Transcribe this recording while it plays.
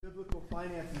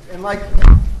finances. And like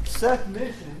Seth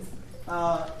mentioned,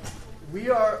 we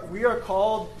are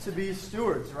called to be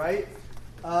stewards, right?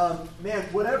 Man,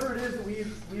 whatever it is that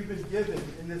we've been given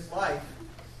in this life,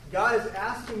 God is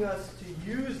asking us to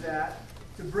use that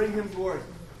to bring Him glory.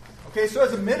 Okay, so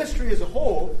as a ministry as a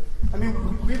whole, I mean,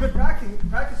 we've been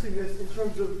practicing this in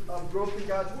terms of growth in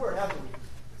God's Word, haven't we?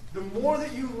 The more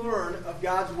that you learn of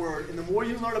God's Word and the more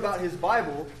you learn about His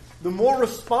Bible, the more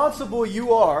responsible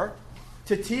you are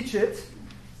to teach it,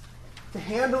 to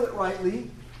handle it rightly,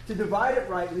 to divide it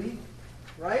rightly,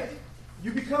 right?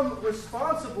 You become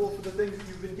responsible for the things that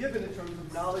you've been given in terms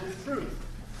of knowledge and truth.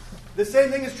 The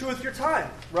same thing is true with your time,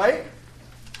 right?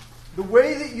 The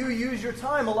way that you use your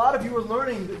time, a lot of you are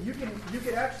learning that you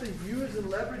can actually use and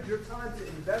leverage your time to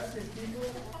invest in people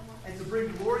and to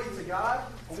bring glory to God.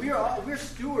 And we're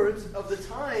stewards of the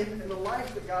time and the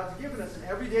life that God's given us. And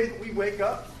every day that we wake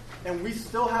up and we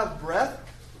still have breath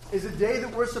is a day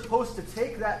that we're supposed to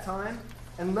take that time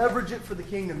and leverage it for the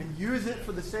kingdom and use it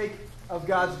for the sake of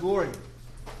God's glory.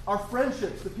 Our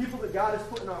friendships, the people that God has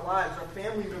put in our lives, our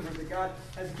family members that God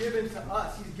has given to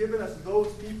us, He's given us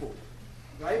those people.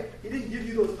 Right? He didn't give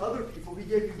you those other people. He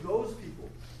gave you those people.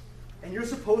 And you're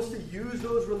supposed to use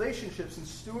those relationships and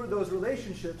steward those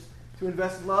relationships to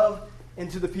invest love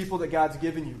into the people that God's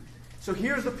given you. So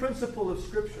here's the principle of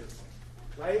Scripture.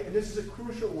 Right? And this is a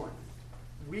crucial one.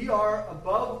 We are,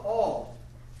 above all,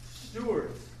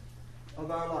 stewards of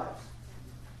our lives.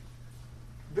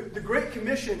 The Great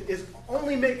Commission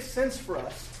only makes sense for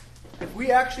us if we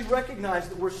actually recognize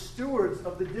that we're stewards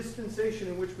of the dispensation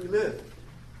in which we live.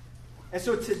 And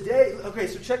so today, okay,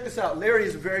 so check this out. Larry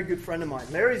is a very good friend of mine.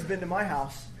 Larry's been to my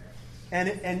house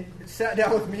and sat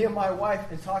down with me and my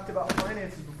wife and talked about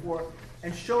finances before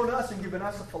and showed us and given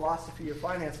us a philosophy of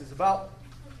finances. About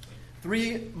 4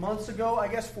 months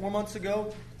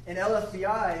ago, in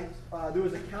LFBI, there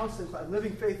was a counseling class.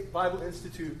 Living Faith Bible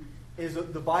Institute is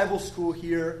the Bible school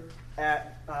here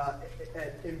at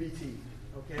MBT,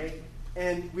 okay?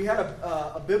 And we had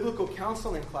a biblical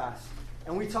counseling class.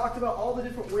 And we talked about all the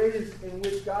different ways in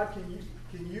which God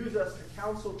can use us to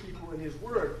counsel people in His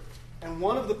Word. And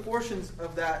one of the portions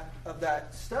of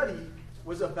that study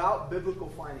was about biblical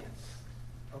finance.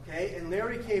 Okay? And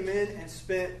Larry came in and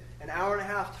spent an hour and a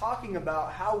half talking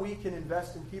about how we can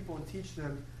invest in people and teach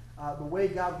them the way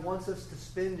God wants us to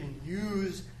spend and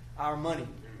use our money.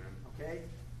 Okay?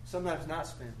 Sometimes not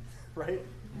spend, right?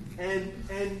 And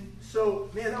so,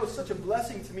 man, that was such a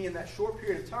blessing to me in that short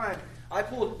period of time. I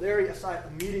pulled Larry aside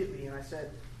immediately and I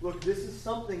said, look, this is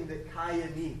something that Kaya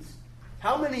needs.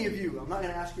 How many of you, I'm not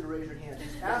going to ask you to raise your hand,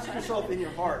 just ask yourself in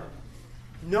your heart,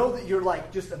 know that you're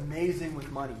like just amazing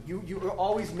with money. You are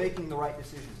always making the right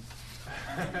decisions.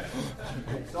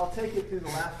 Okay, so I'll take it through the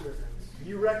laughter.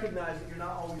 You recognize that you're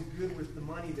not always good with the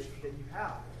money that you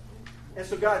have. And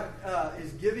so God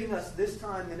is giving us this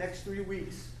time, the next 3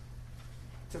 weeks,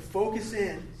 to focus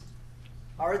in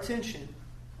our attention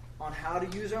on how to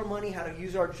use our money, how to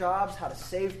use our jobs, how to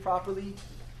save properly.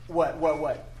 What?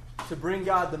 To bring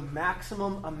God the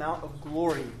maximum amount of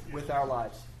glory with our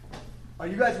lives. Are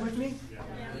you guys with me? Yeah.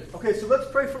 Okay, so let's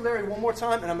pray for Larry one more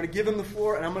time, and I'm going to give him the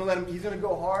floor, and I'm going to let him, he's going to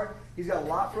go hard. He's got a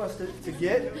lot for us to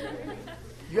get.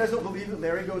 You guys don't believe that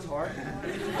Larry goes hard?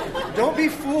 Don't be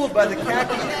fooled by the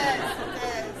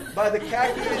khakis. By the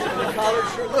khakis and the collared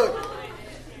shirt. Look.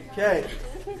 Okay.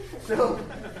 So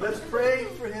let's pray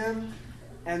for him.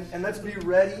 And let's be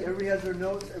ready. Everybody has their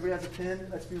notes. Everybody has a pen.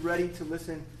 Let's be ready to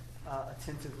listen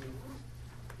attentively.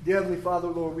 Dear Heavenly Father,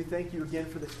 Lord, we thank you again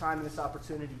for this time and this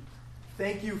opportunity.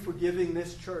 Thank you for giving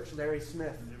this church Larry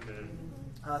Smith.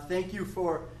 Thank you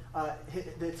for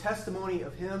the testimony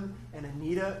of him and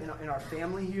Anita in our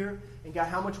family here. And God,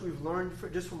 how much we've learned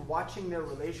just from watching their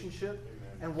relationship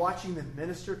and watching them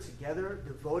minister together,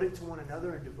 devoted to one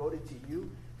another and devoted to you.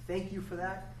 Thank you for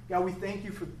that. God, we thank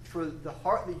you for the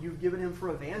heart that you've given him for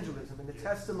evangelism and the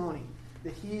testimony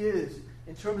that he is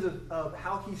in terms of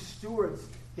how he stewards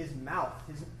his mouth.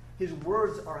 His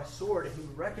words are a sword, and he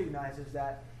recognizes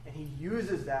that, and he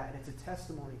uses that, and it's a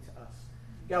testimony to us.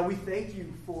 God, we thank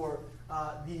you for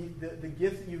the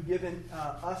gift that you've given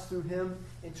us through him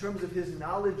in terms of his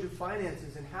knowledge of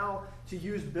finances and how to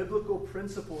use biblical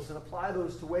principles and apply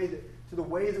those to the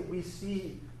way that we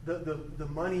see the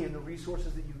money and the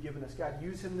resources that you've given us. God,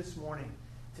 use him this morning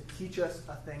to teach us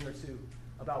a thing or two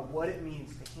about what it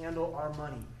means to handle our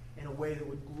money in a way that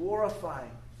would glorify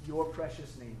your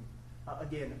precious name.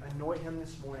 Again, anoint him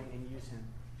this morning and use him.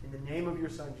 In the name of your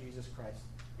Son, Jesus Christ.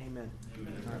 Amen.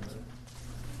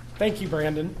 Thank you,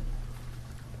 Brandon.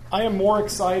 I am more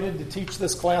excited to teach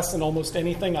this class than almost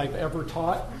anything I've ever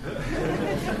taught.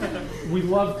 We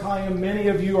love Kaya. Many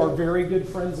of you are very good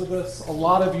friends of us. A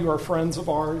lot of you are friends of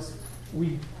ours.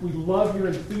 We love your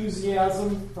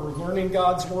enthusiasm for learning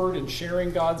God's Word and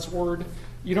sharing God's Word.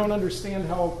 You don't understand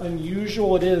how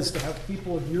unusual it is to have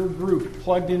people of your group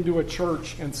plugged into a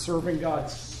church and serving God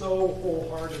so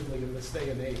wholeheartedly in this day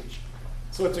and age.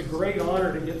 So it's a great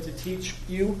honor to get to teach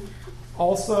you.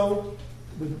 Also,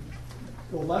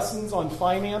 the lessons on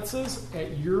finances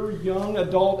at your young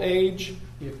adult age,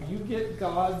 if you get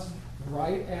God's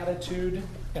right attitude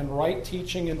and right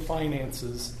teaching in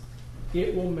finances,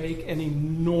 it will make an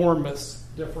enormous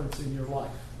difference in your life.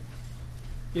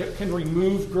 It can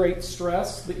remove great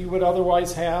stress that you would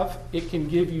otherwise have. It can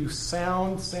give you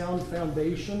sound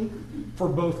foundation for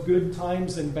both good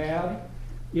times and bad.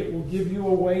 It will give you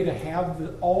a way to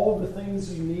have all the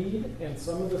things you need and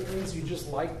some of the things you just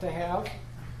like to have.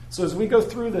 So as we go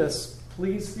through this,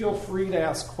 please feel free to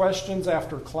ask questions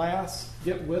after class.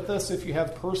 Get with us if you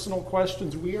have personal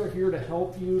questions. We are here to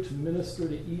help you, to minister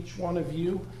to each one of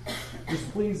you. Just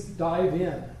please dive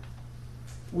in.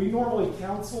 We normally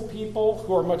counsel people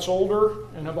who are much older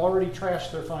and have already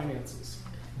trashed their finances.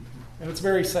 And it's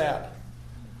very sad.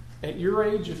 At your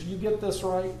age, if you get this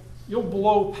right, you'll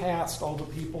blow past all the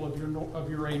people of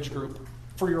your age group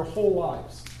for your whole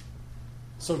lives.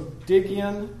 So dig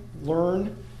in,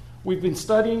 learn. We've been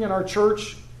studying in our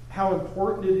church how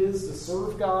important it is to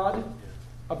serve God,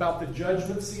 about the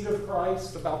judgment seat of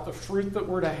Christ, about the fruit that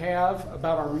we're to have,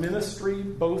 about our ministry,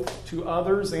 both to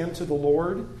others and to the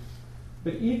Lord.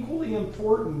 But equally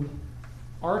important,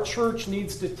 our church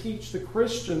needs to teach the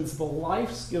Christians the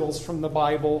life skills from the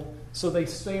Bible so they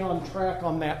stay on track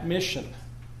on that mission.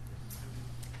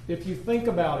 If you think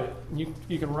about it,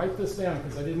 you can write this down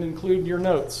because I didn't include in your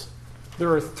notes. There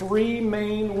are three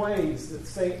main ways that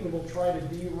Satan will try to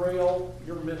derail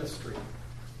your ministry.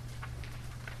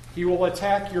 He will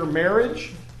attack your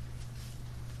marriage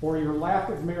or your lack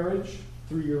of marriage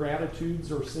through your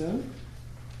attitudes or sin.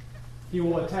 He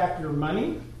will attack your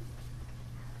money.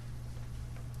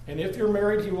 And if you're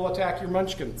married, he will attack your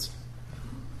munchkins.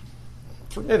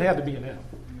 It had to be an M.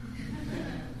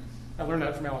 I learned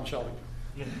that from Alan Shelby.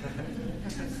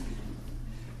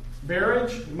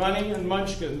 Marriage, money, and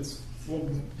munchkins will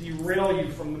derail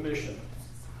you from the mission.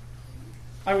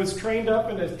 I was trained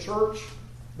up in a church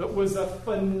that was a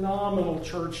phenomenal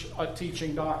church at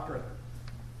teaching doctrine.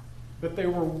 But they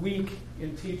were weak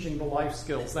in teaching the life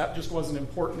skills. That just wasn't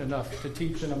important enough to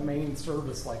teach in a main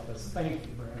service like this. Thank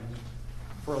you, Brandon,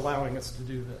 for allowing us to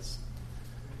do this.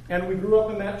 And we grew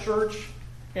up in that church,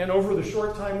 and over the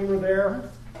short time we were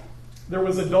there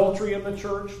was adultery in the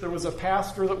church. There was a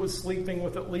pastor that was sleeping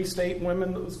with at least 8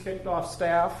 women that was kicked off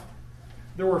staff.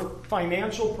 There were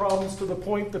financial problems to the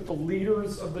point that the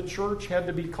leaders of the church had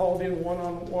to be called in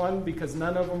one-on-one because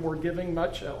none of them were giving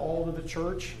much at all to the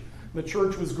church. The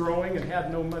church was growing and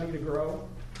had no money to grow.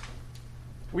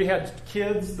 We had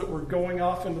kids that were going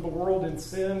off into the world in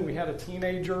sin. We had a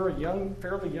teenager,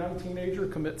 fairly young teenager,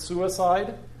 commit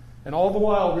suicide. And all the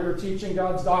while we were teaching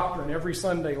God's doctrine every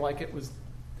Sunday like it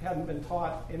hadn't been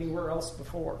taught anywhere else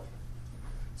before.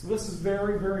 So this is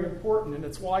very, very important. And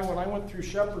it's why when I went through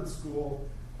shepherd school,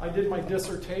 I did my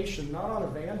dissertation not on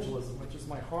evangelism, which is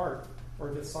my heart, or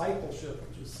discipleship,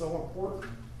 which is so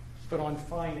important, but on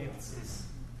finances.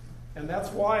 And that's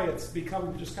why it's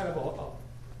become just kind of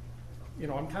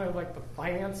I'm kind of like the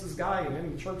finances guy in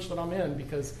any church that I'm in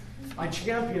because I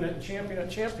champion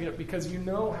it because you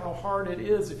know how hard it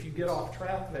is if you get off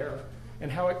track there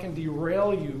and how it can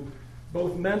derail you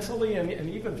both mentally and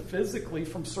even physically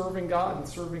from serving God and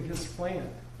serving His plan.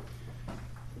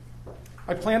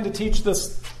 I plan to teach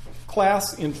this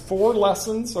class in 4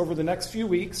 lessons over the next few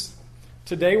weeks.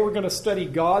 Today we're going to study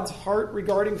God's heart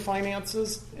regarding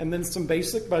finances and then some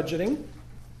basic budgeting.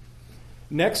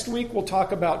 Next week we'll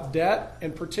talk about debt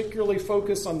and particularly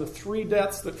focus on the 3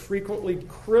 debts that frequently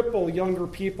cripple younger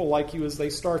people like you as they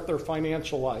start their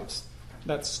financial lives.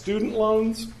 That's student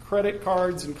loans, credit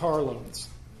cards, and car loans.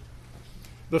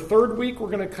 The 3rd week we're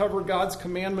going to cover God's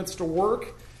commandments to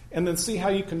work and then see how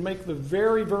you can make the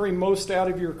very, very most out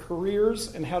of your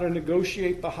careers and how to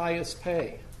negotiate the highest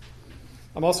pay.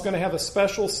 I'm also going to have a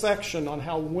special section on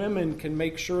how women can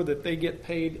make sure that they get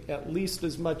paid at least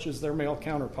as much as their male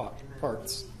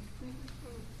counterparts.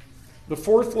 The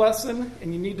 4th lesson,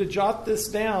 and you need to jot this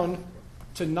down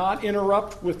to not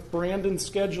interrupt with Brandon's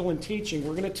schedule and teaching.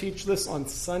 We're going to teach this on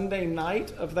Sunday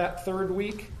night of that 3rd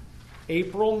week,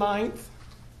 April 9th.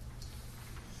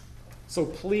 So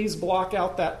please block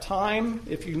out that time.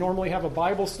 If you normally have a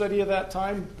Bible study at that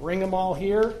time, bring them all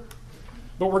here.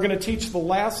 But we're going to teach the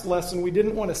last lesson. We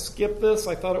didn't want to skip this.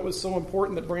 I thought it was so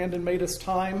important that Brandon made us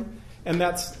time. And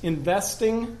that's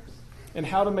investing and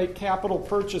how to make capital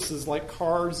purchases like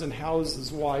cars and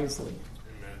houses wisely.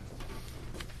 Amen.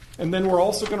 And then we're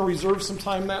also going to reserve some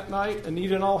time that night.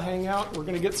 Anita and I'll hang out. We're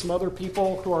going to get some other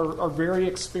people who are very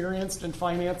experienced in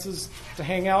finances to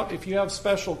hang out. If you have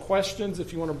special questions,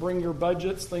 if you want to bring your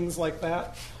budgets, things like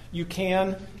that, you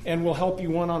can, and we'll help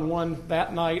you one-on-one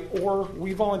that night, or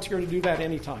we volunteer to do that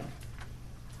anytime.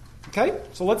 Okay,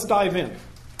 so let's dive in.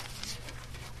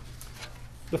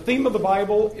 The theme of the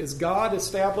Bible is God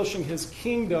establishing his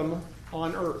kingdom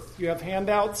on earth. You have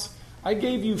handouts. I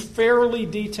gave you fairly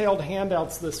detailed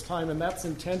handouts this time, and that's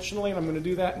intentionally, and I'm going to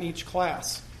do that in each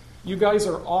class. You guys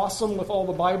are awesome with all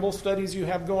the Bible studies you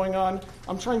have going on.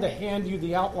 I'm trying to hand you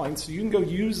the outline so you can go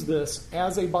use this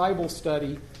as a Bible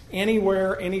study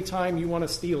anywhere, anytime you want to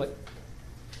steal it.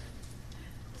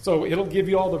 So it'll give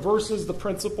you all the verses, the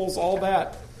principles, all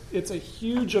that. It's a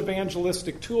huge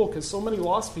evangelistic tool because so many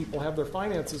lost people have their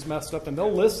finances messed up and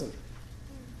they'll listen.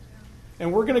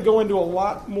 And we're going to go into a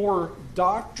lot more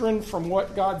doctrine from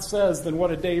what God says than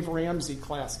what a Dave Ramsey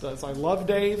class does. I love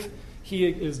Dave. He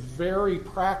is very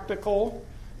practical.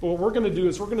 But what we're going to do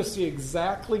is we're going to see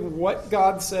exactly what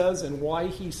God says and why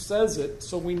he says it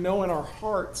so we know in our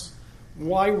hearts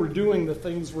why we're doing the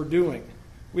things we're doing.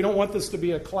 We don't want this to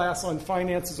be a class on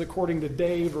finances according to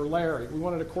Dave or Larry. We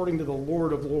want it according to the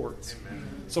Lord of Lords. Amen.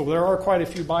 So there are quite a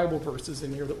few Bible verses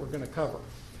in here that we're going to cover.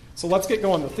 So let's get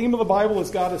going. The theme of the Bible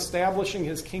is God establishing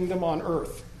his kingdom on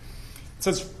earth. It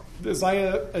says,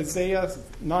 Isaiah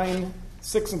 9,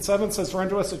 6 and 7 says, "For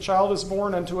unto us a child is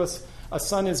born, unto us a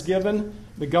son is given.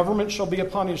 The government shall be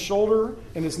upon his shoulder,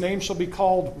 and his name shall be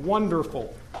called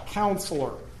Wonderful,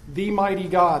 Counselor, the Mighty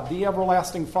God, the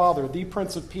Everlasting Father, the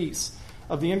Prince of Peace.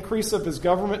 Of the increase of his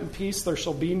government and peace there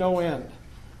shall be no end.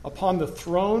 Upon the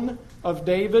throne of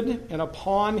David and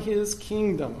upon his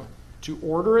kingdom, to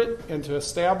order it and to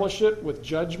establish it with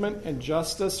judgment and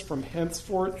justice from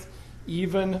henceforth,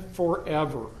 even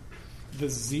forever. The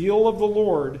zeal of the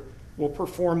Lord will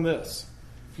perform this."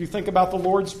 If you think about the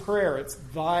Lord's Prayer, it's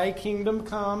 "Thy kingdom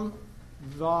come,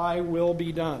 thy will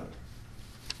be done."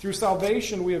 Through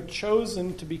salvation, we have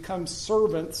chosen to become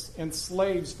servants and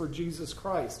slaves for Jesus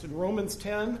Christ. In Romans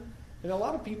 10, and a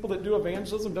lot of people that do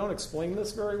evangelism don't explain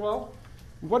this very well.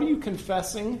 What are you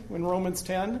confessing in Romans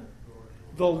 10?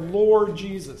 The Lord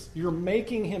Jesus. You're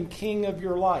making him king of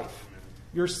your life.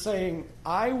 You're saying,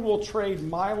 I will trade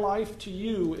my life to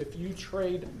you if you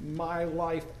trade my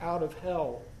life out of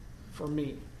hell for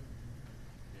me.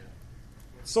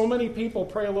 So many people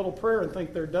pray a little prayer and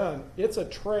think they're done. It's a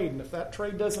trade, and if that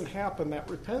trade doesn't happen, that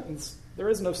repentance, there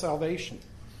is no salvation.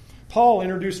 Paul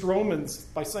introduced Romans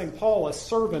by saying, Paul, a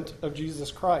servant of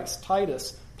Jesus Christ.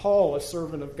 Titus, Paul, a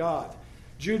servant of God.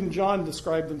 Jude and John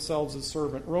describe themselves as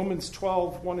servant. Romans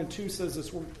 12, 1 and 2 says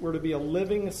this, we're to be a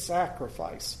living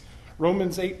sacrifice.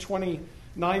 Romans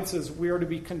 8:29 says we are to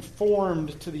be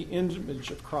conformed to the image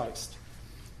of Christ.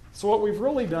 So what we've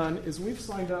really done is we've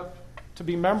signed up to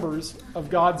be members of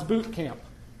God's boot camp.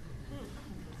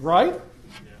 Right?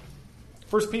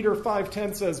 1 Peter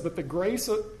 5:10 says, But the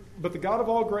God of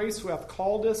all grace, who hath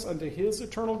called us unto his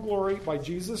eternal glory by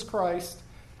Jesus Christ,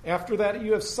 after that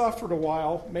you have suffered a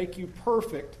while, make you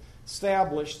perfect,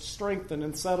 established, strengthen,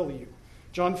 and settle you.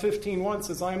 John 15:1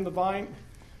 says, I am the vine,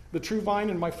 the true vine,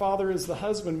 and my Father is the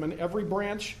husbandman. Every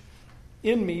branch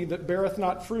in me that beareth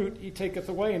not fruit, he taketh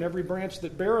away, and every branch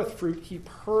that beareth fruit, he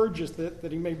purgeth it,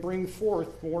 that he may bring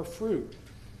forth more fruit.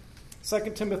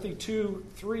 2 Timothy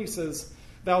 2:3 says,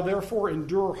 Thou therefore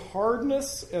endure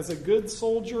hardness as a good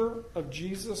soldier of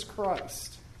Jesus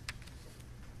Christ.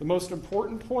 The most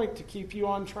important point to keep you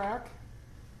on track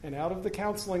and out of the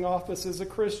counseling office as a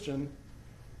Christian,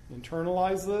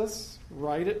 internalize this,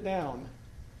 write it down.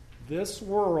 This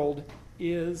world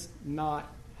is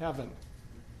not heaven.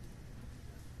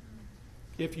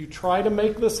 If you try to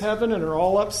make this heaven and are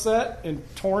all upset and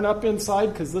torn up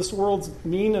inside because this world's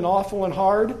mean and awful and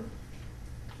hard,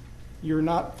 you're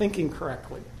not thinking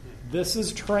correctly. This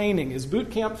is training. Is boot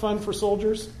camp fun for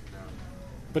soldiers?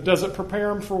 But does it prepare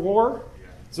them for war?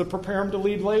 Does it prepare them to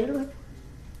lead later?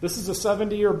 This is a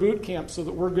 70-year boot camp so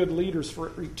that we're good leaders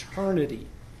for eternity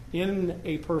in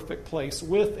a perfect place,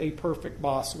 with a perfect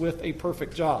boss, with a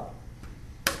perfect job.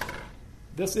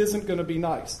 This isn't going to be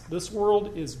nice. This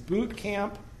world is boot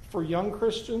camp for young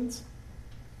Christians,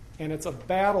 and it's a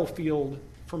battlefield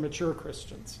for mature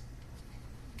Christians.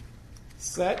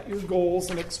 Set your goals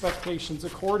and expectations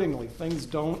accordingly. Things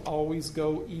don't always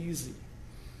go easy.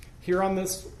 Here on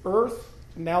this earth,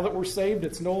 now that we're saved,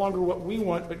 it's no longer what we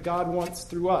want, but God wants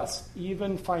through us,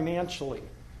 even financially.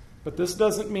 But this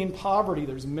doesn't mean poverty.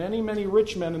 There's many, many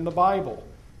rich men in the Bible.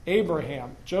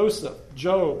 Abraham, Joseph,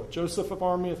 Job, Joseph of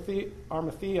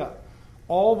Arimathea,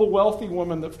 all the wealthy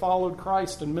women that followed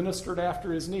Christ and ministered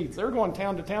after his needs. They're going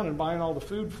town to town and buying all the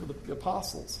food for the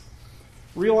apostles.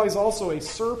 Realize also a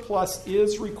surplus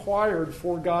is required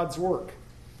for God's work.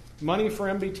 Money for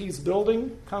MBT's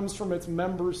building comes from its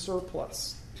members'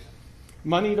 surplus.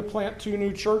 Money to plant 2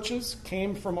 new churches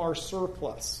came from our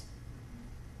surplus.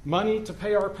 Money to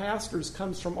pay our pastors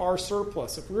comes from our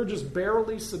surplus. If we were just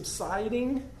barely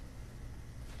subsiding,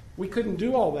 we couldn't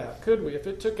do all that, could we? If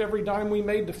it took every dime we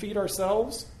made to feed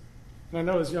ourselves, and I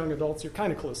know as young adults you're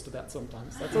kind of close to that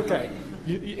sometimes. That's okay.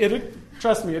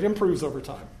 Trust me, it improves over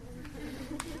time.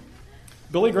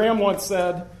 Billy Graham once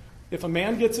said, if a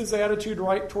man gets his attitude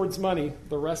right towards money,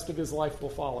 the rest of his life will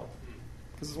follow.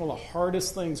 Because it's one of the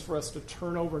hardest things for us to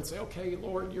turn over and say, okay,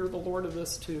 Lord, you're the Lord of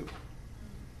this too.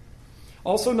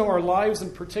 Also know our lives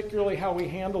and particularly how we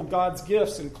handle God's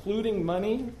gifts, including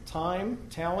money, time,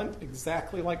 talent,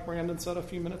 exactly like Brandon said a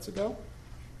few minutes ago,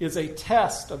 is a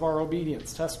test of our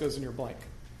obedience. Test goes in your blank.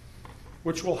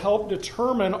 Which will help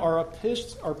determine our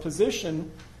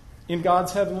position in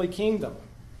God's heavenly kingdom.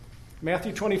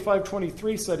 Matthew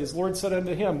 25:23 said, his Lord said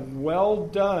unto him, well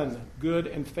done, good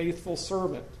and faithful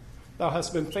servant. Thou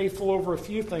hast been faithful over a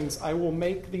few things. I will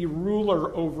make thee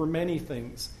ruler over many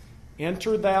things.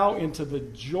 Enter thou into the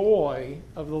joy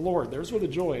of the Lord. There's where the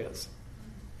joy is.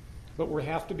 But we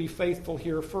have to be faithful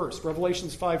here first.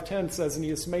 Revelations 5:10 says, and he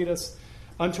has made us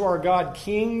unto our God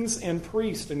kings and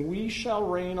priests, and we shall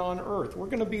reign on earth. We're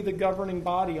going to be the governing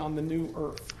body on the new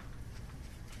earth.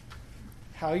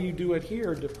 How you do it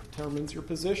here determines your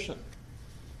position.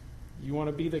 You want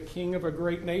to be the king of a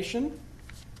great nation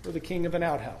or the king of an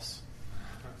outhouse?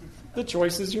 The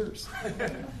choice is yours.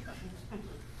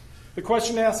 The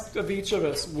question asked of each of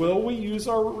us, will we use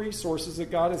our resources that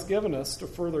God has given us to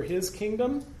further his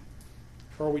kingdom?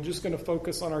 Or are we just going to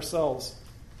focus on ourselves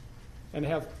and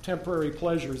have temporary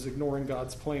pleasures ignoring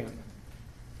God's plan?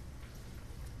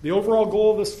 The overall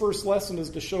goal of this first lesson is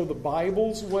to show the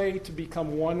Bible's way to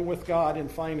become one with God in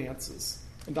finances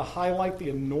and to highlight the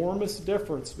enormous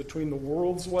difference between the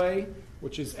world's way,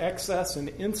 which is excess and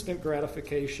instant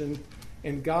gratification,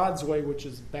 and God's way, which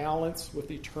is balance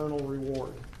with eternal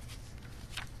reward.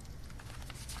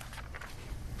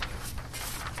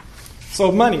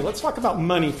 So money. Let's talk about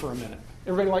money for a minute.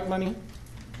 Everybody like money?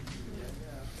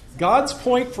 God's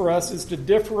point for us is to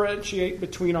differentiate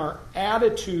between our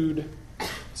attitude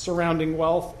surrounding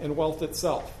wealth and wealth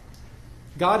itself.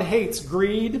 God hates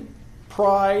greed,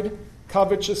 pride,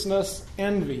 covetousness,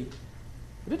 envy.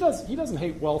 But he doesn't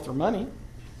hate wealth or money.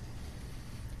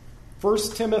 1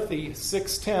 Timothy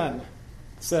 6:10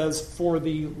 says, for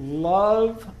the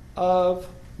love of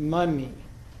money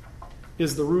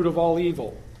is the root of all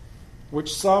evil,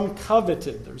 which some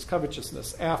coveted, there's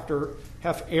covetousness, after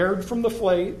have erred from the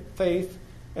faith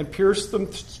and pierced them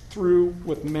through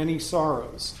with many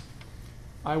sorrows.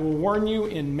 I will warn you,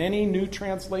 in many new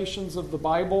translations of the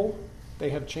Bible,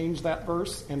 they have changed that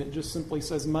verse, and it just simply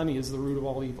says money is the root of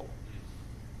all evil.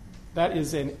 That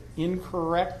is an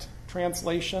incorrect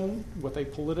translation with a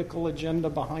political agenda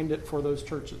behind it for those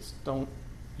churches. Don't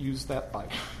use that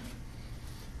Bible.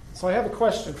 So I have a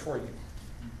question for you.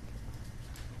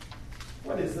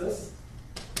 What is this?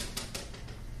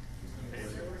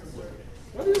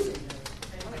 What is it?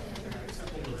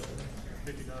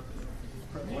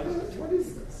 What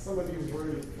is this? Some of you were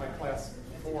in my class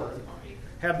before and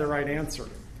had the right answer.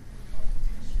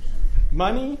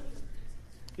 Money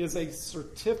is a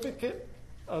certificate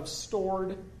of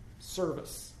stored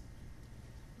service.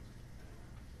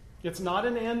 It's not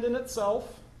an end in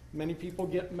itself. Many people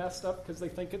get messed up because they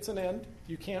think it's an end.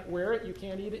 You can't wear it, you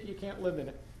can't eat it, you can't live in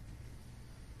it.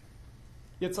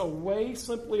 It's a way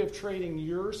simply of trading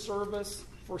your service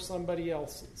for somebody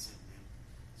else's.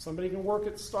 Somebody can work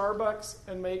at Starbucks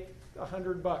and make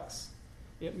 $100.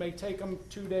 It may take them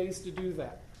 2 days to do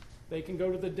that. They can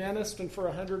go to the dentist and for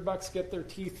 $100 get their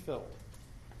teeth filled.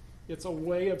 It's a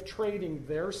way of trading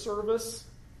their service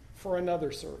for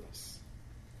another service.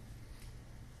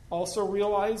 Also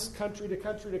realize, country to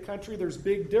country to country, there's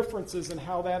big differences in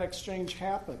how that exchange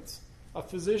happens. A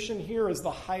physician here is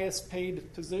the highest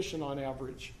paid position on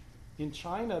average. In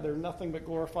China, they're nothing but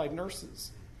glorified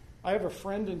nurses. I have a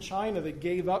friend in China that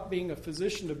gave up being a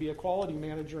physician to be a quality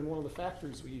manager in one of the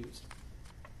factories we used.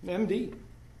 An MD.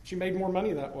 She made more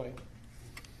money that way.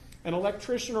 An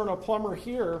electrician or a plumber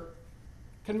here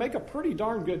can make a pretty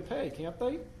darn good pay, can't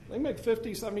they? They make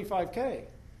 50, 75K.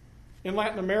 In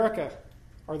Latin America,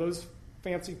 are those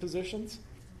fancy positions?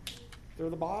 They're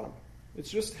the bottom. It's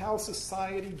just how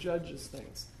society judges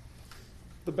things.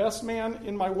 The best man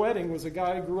in my wedding was a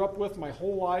guy I grew up with my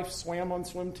whole life, swam on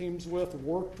swim teams with,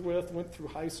 worked with, went through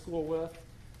high school with.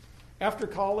 After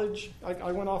college,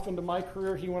 I went off into my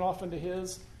career. He went off into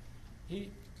his.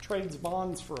 He trades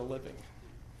bonds for a living.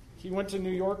 He went to New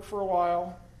York for a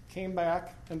while, came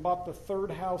back, and bought the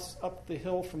third house up the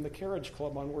hill from the Carriage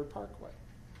Club on Ward Parkway.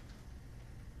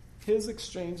 His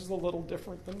exchange is a little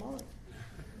different than mine.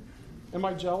 Am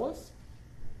I jealous?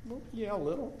 Well, yeah, a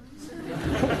little.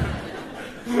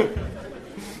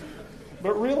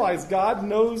 But realize God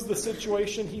knows the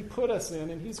situation He put us in,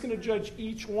 and He's going to judge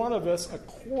each one of us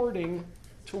according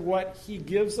to what He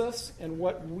gives us and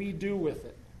what we do with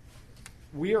it.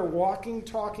 We are walking,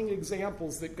 talking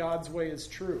examples that God's way is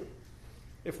true.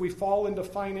 If we fall into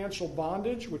financial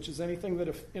bondage, which is anything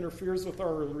that interferes with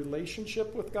our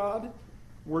relationship with God,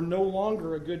 we're no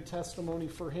longer a good testimony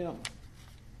for Him.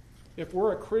 If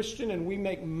we're a Christian and we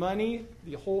make money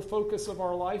the whole focus of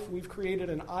our life, we've created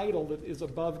an idol that is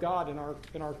above God in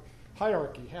our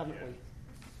hierarchy, haven't we?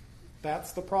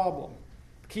 That's the problem.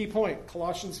 Key point,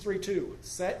 Colossians 3:2.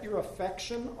 Set your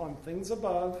affection on things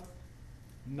above,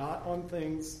 not on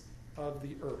things of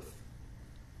the earth.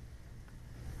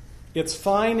 It's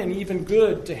fine and even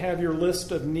good to have your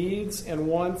list of needs and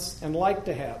wants and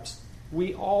like-to-haves.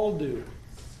 We all do.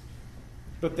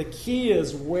 But the key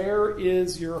is, where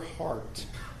is your heart?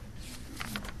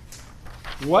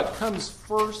 What comes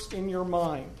first in your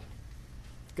mind?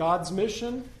 God's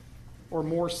mission or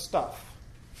more stuff?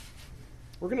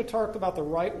 We're going to talk about the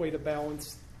right way to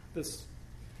balance this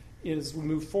as we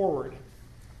move forward.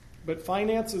 But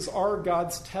finances are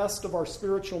God's test of our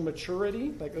spiritual maturity,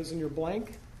 that goes in your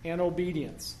blank, and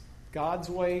obedience. God's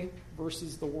way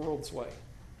versus the world's way.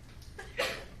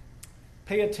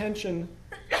 Pay attention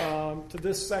to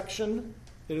this section.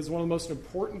 It is one of the most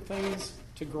important things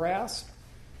to grasp.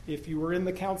 If you were in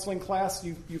the counseling class,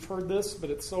 you've heard this, but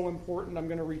it's so important, I'm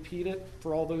going to repeat it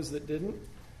for all those that didn't.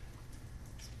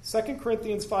 2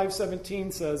 Corinthians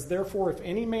 5:17 says, "Therefore, if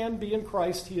any man be in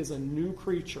Christ, he is a new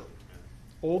creature.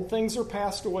 Old things are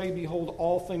passed away, behold,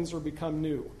 all things are become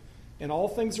new. And all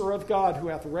things are of God, who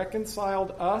hath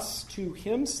reconciled us to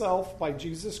Himself by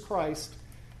Jesus Christ,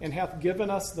 and hath given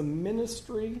us the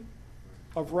ministry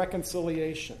of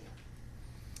reconciliation."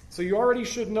 So you already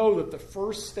should know that the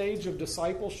first stage of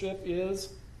discipleship is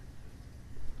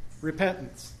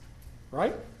repentance,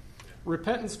 right?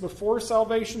 Repentance before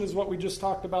salvation is what we just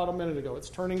talked about a minute ago. It's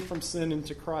turning from sin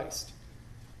into Christ.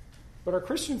 But are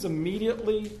Christians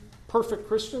immediately perfect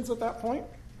Christians at that point?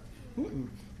 Mm-mm.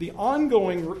 The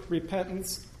ongoing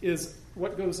repentance is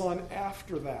what goes on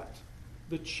after that.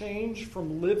 The change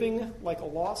from living like a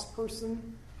lost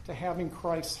person to having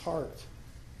Christ's heart.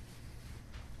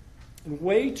 And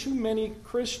way too many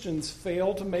Christians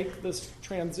fail to make this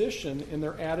transition in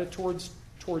their attitude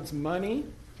towards money,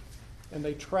 and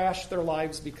they trash their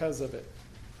lives because of it.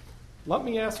 Let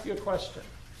me ask you a question.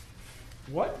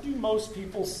 What do most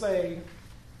people say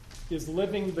is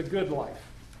living the good life?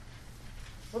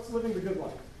 What's living the good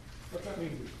life? What's that mean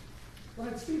to you? Go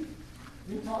ahead, Steve.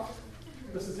 You talk.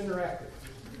 This is interactive.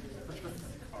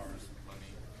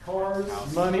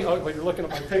 Cars, money. Oh, but you're looking at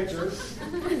my pictures.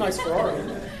 Pretty nice Ferrari.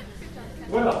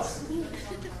 What else?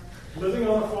 Living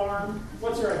on a farm.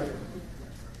 What's your idea?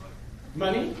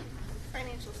 Money?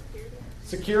 Financial security.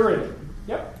 Security.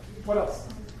 Yep. What else?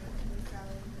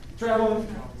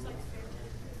 Traveling.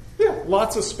 Yeah,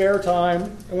 lots of spare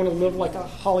time. I want to live like a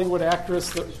Hollywood actress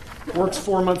that works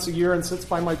 4 months a year and sits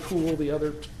by my pool the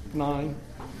other 9.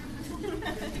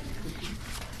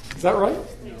 Is that right?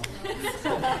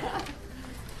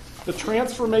 The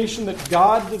transformation that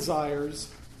God desires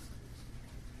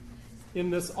in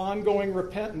this ongoing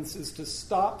repentance is to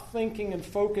stop thinking and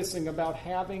focusing about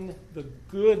having the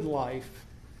good life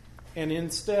and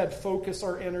instead focus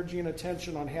our energy and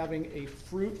attention on having a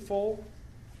fruitful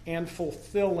and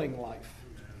fulfilling life.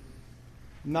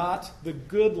 Not the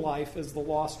good life as the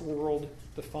lost world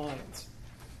defines.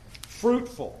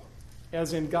 Fruitful,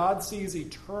 as in God sees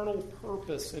eternal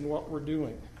purpose in what we're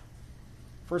doing.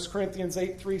 1 Corinthians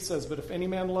 8:3 says, "But if any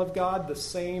man love God, the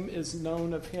same is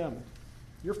known of him."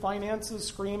 Your finances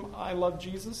scream, "I love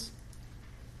Jesus"?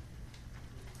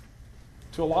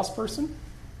 To a lost person?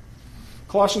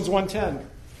 Colossians 1:10,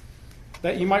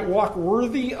 "That ye might walk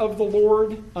worthy of the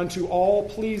Lord unto all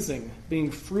pleasing, being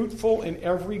fruitful in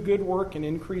every good work and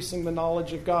increasing the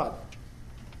knowledge of God."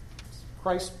 Is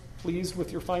Christ pleased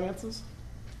with your finances?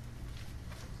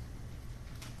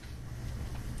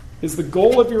 Is the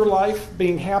goal of your life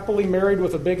being happily married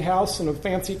with a big house and a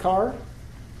fancy car?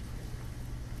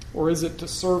 Or is it to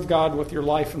serve God with your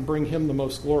life and bring Him the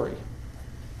most glory?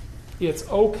 It's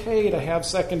okay to have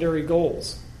secondary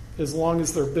goals. as long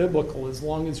as they're biblical, as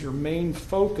long as your main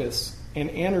focus and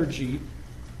energy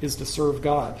is to serve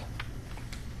God.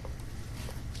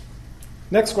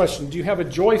 Next question, do you have a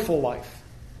joyful life?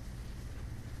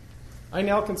 I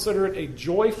now consider it a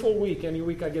joyful week, any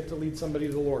week I get to lead somebody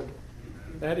to the Lord.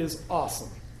 That is awesome.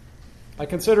 I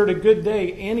consider it a good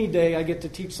day any day I get to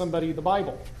teach somebody the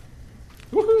Bible.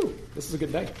 Woohoo! This is a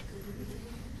good day.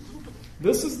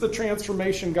 This is the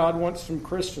transformation God wants from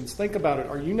Christians. Think about it.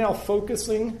 Are you now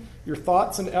focusing your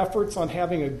thoughts and efforts on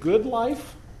having a good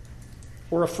life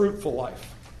or a fruitful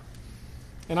life?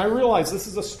 And I realize this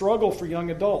is a struggle for young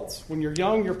adults. When you're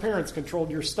young, your parents controlled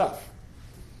your stuff.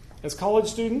 As college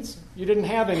students, you didn't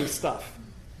have any stuff.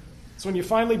 So when you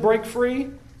finally break free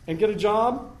and get a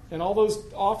job and all those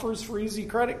offers for easy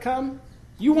credit come,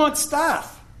 you want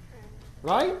stuff,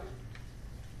 right?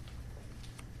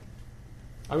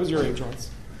 I was your age once.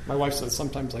 My wife says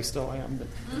sometimes I still am. But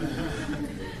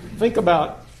think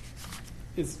about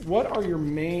what are your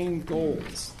main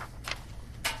goals?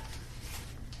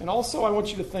 And also I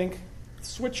want you to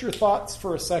switch your thoughts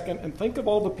for a second and think of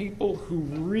all the people who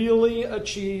really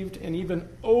achieved and even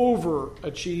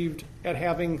overachieved at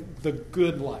having the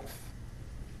good life.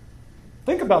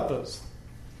 Think about those.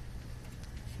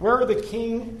 Where are the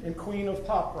king and queen of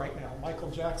pop right now?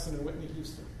 Michael Jackson and Whitney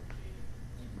Houston.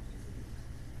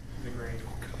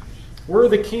 Where are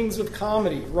the kings of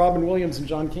comedy? Robin Williams and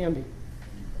John Candy.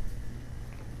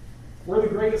 Where are the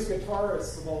greatest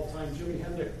guitarists of all time? Jimi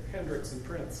Hendrix and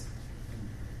Prince.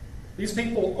 These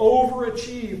people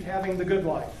overachieved having the good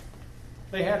life.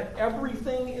 They had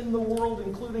everything in the world,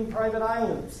 including private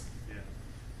islands. Yeah.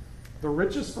 The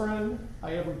richest friend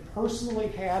I ever personally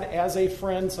had as a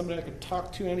friend, somebody I could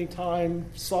talk to anytime,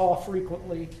 saw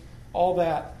frequently, all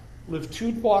that, lived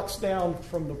 2 blocks down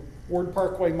from the Ward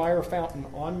Parkway Meyer Fountain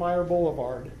on Meyer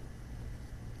Boulevard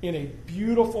in a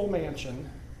beautiful mansion,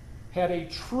 had a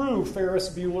true Ferris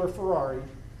Bueller Ferrari,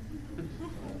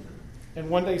 and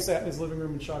one day sat in his living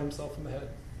room and shot himself in the head.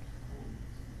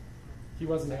 He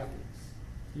wasn't happy.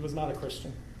 He was not a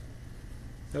Christian.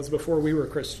 That was before we were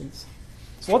Christians.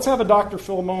 So let's have a Dr.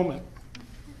 Phil moment.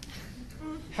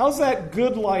 How's that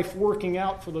good life working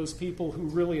out for those people who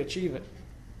really achieve it?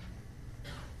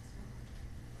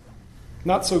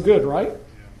 Not so good, right?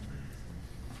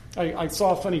 I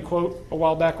saw a funny quote a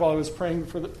while back while I was preparing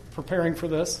for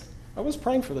this. I was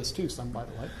praying for this too, by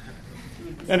the way.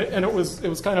 And it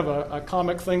was kind of a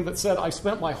comic thing that said, I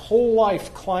spent my whole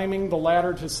life climbing the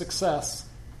ladder to success,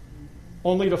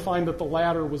 only to find that the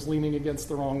ladder was leaning against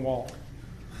the wrong wall.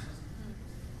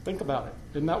 Think about it.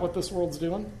 Isn't that what this world's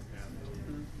doing?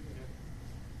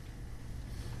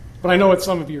 But I know what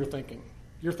some of you are thinking.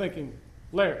 You're thinking,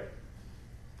 Larry,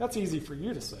 that's easy for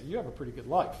you to say. You have a pretty good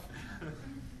life.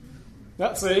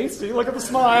 See, look at the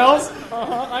smiles.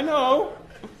 I know.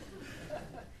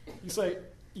 You say,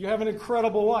 you have an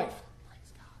incredible life.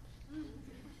 Praise God.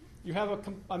 You have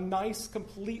a nice,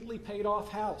 completely paid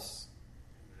off house.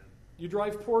 You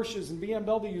drive Porsches and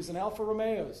BMWs and Alfa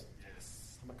Romeos.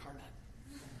 Yes, I'm a car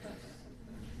nut.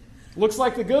 Looks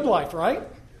like the good life, right?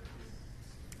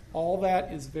 All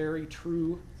that is very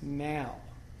true now.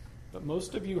 But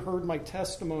most of you heard my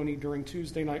testimony during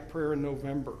Tuesday night prayer in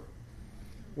November.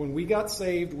 When we got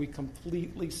saved, we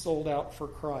completely sold out for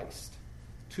Christ.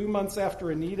 2 months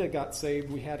after Anita got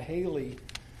saved, we had Haley,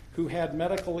 who had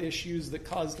medical issues that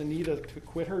caused Anita to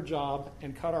quit her job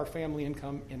and cut our family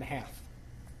income in half.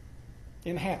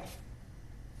 In half.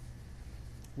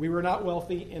 We were not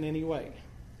wealthy in any way.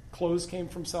 Clothes came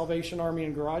from Salvation Army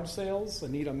and garage sales.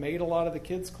 Anita made a lot of the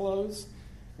kids' clothes.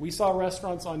 We saw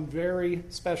restaurants on very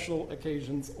special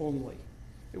occasions only.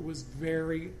 It was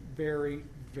very, very,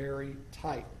 very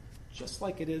tight. Just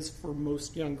like it is for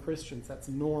most young Christians. That's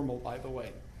normal, by the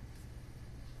way.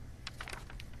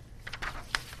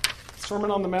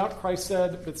 Sermon on the Mount, Christ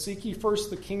said, "But seek ye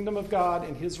first the kingdom of God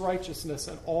and his righteousness,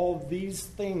 and all these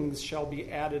things shall be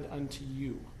added unto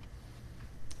you."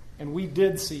 And we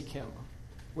did seek him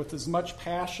with as much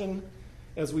passion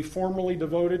as we formerly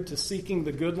devoted to seeking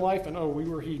the good life. And we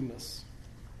were hedonists.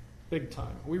 Big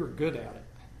time. We were good at it.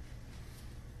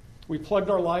 We plugged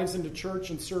our lives into church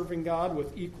and serving God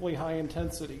with equally high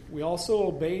intensity. We also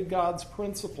obeyed God's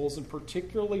principles, and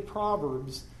particularly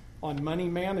Proverbs, on money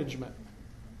management.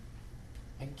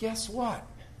 And guess what?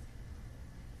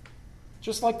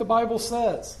 Just like the Bible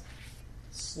says,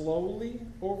 slowly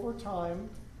over time,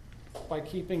 by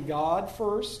keeping God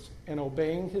first and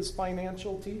obeying his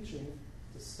financial teaching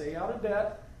to stay out of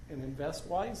debt and invest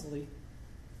wisely,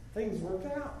 things worked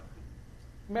out.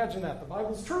 Imagine that. The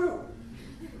Bible's true.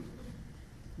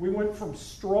 We went from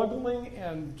struggling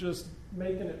and just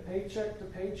making it paycheck to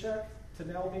paycheck to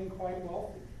now being quite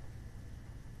wealthy.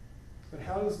 But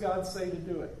how does God say to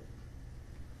do it?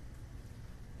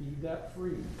 Be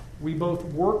debt-free. We both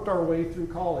worked our way through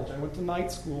college. I went to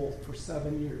night school for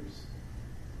 7 years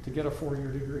to get a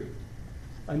 4-year degree.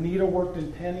 Anita worked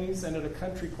in Penny's and at a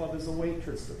country club as a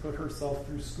waitress to put herself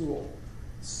through school.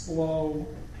 Slow,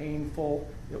 painful.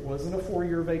 It wasn't a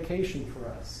 4-year vacation for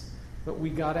us, but we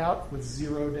got out with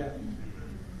zero debt.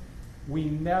 We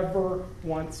never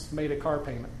once made a car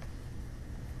payment.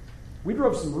 We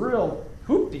drove some real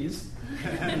hoopties.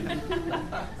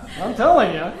 I'm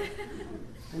telling you.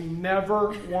 We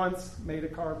never once made a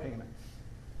car payment.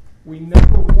 We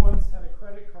never once had a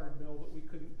credit card bill that we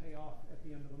couldn't pay off at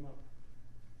the end of the month.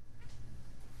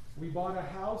 We bought a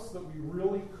house that we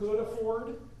really could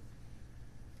afford,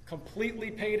 completely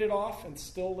paid it off, and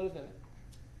still live in it.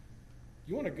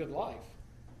 You want a good life.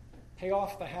 Pay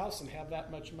off the house and have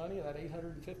that much money, that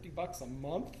 $850 a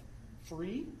month,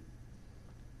 free.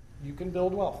 You can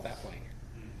build wealth that way.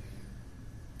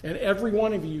 And every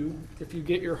one of you, if you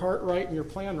get your heart right and your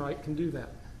plan right, can do that.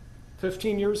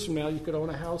 15 years from now, you could own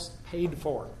a house paid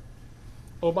for.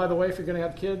 Oh, by the way, if you're going to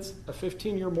have kids, a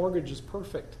 15-year mortgage is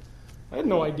perfect. I had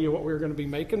no idea what we were going to be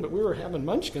making, but we were having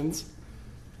munchkins.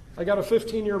 I got a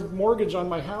 15-year mortgage on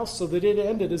my house so that it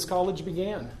ended as college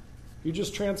began. You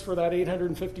just transfer that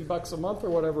 $850 a month or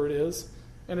whatever it is,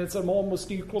 and it's an almost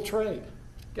equal trade.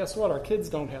 Guess what? Our kids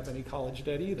don't have any college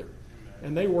debt either,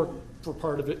 and they work for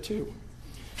part of it too.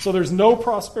 So there's no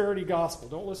prosperity gospel.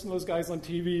 Don't listen to those guys on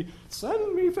TV.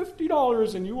 Send me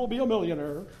 $50 and you will be a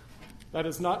millionaire. That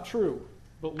is not true.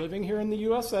 But living here in the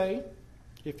USA,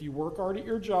 if you work hard at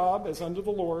your job as unto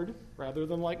the Lord, rather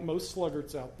than like most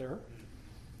sluggards out there,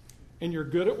 and you're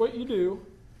good at what you do,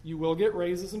 you will get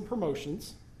raises and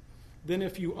promotions. Then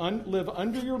if you live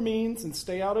under your means and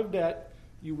stay out of debt,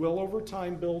 you will over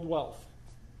time build wealth.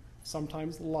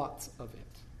 Sometimes lots of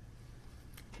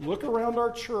it. Look around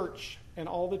our church and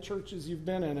all the churches you've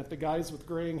been in at the guys with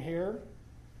graying hair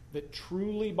that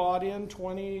truly bought in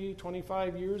 20,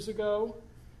 25 years ago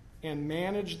and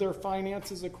managed their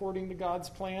finances according to God's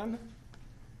plan.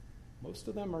 Most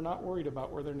of them are not worried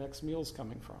about where their next meal is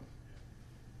coming from.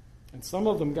 And some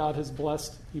of them God has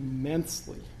blessed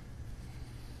immensely.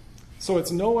 So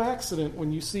it's no accident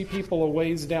when you see people a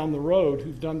ways down the road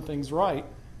who've done things right,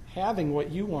 having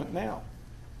what you want now.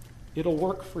 It'll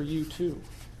work for you too.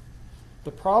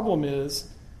 The problem is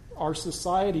our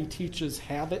society teaches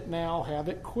have it now, have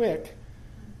it quick,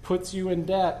 puts you in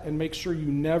debt, and makes sure you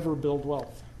never build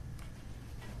wealth.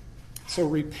 So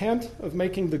repent of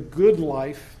making the good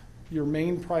life your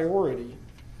main priority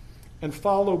and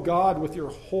follow God with your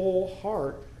whole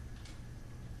heart,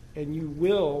 and you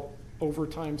will over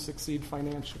time succeed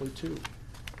financially too.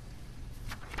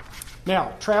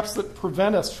 Now, traps that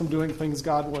prevent us from doing things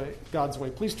God's way.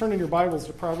 Please turn in your Bibles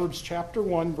to Proverbs chapter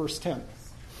 1, verse 10.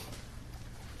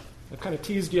 I've kind of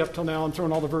teased you up till now and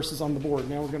thrown all the verses on the board.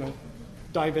 Now we're going to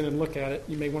dive in and look at it.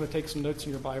 You may want to take some notes in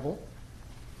your Bible.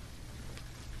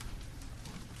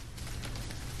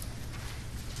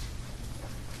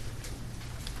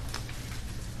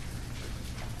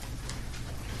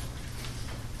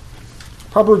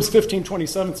 Proverbs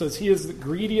 15:27 says, "He is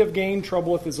greedy of gain,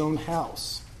 troubleth his own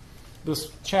house." This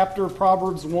chapter of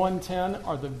Proverbs 1:10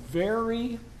 are the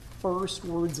very first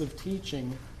words of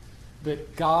teaching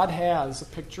that God has a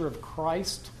picture of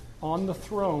Christ on the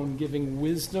throne giving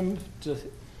wisdom to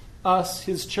us,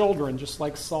 his children, just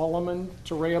like Solomon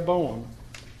to Rehoboam.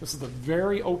 This is the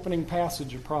very opening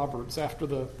passage of Proverbs after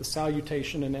the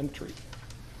salutation and entry.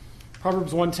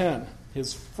 Proverbs 1:10,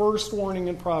 his first warning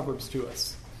in Proverbs to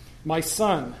us. "My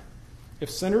son,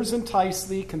 if sinners entice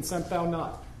thee, consent thou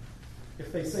not.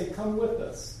 If they say, come with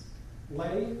us,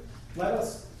 let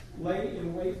us lay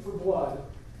in wait for blood.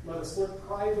 Let us look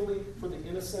privately for the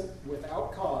innocent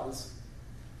without cause.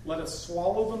 Let us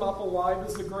swallow them up alive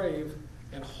as the grave,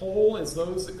 and whole as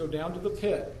those that go down to the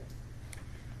pit.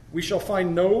 We shall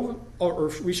find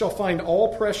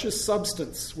all precious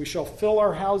substance. We shall fill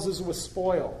our houses with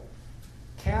spoil.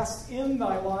 Cast in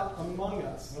thy lot among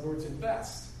us." In other words,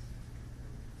 invest.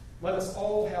 "Let us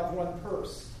all have one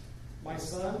purse. My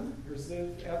son," here's the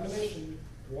admonition,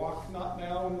 "walk not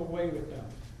now in the way with them.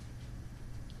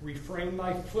 Refrain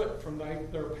thy foot from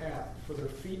their path, for their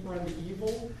feet run to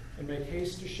evil and make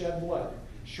haste to shed blood.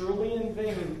 Surely in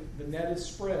vain the net is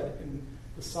spread in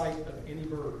the sight of any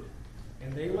bird,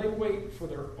 and they lay wait for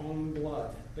their own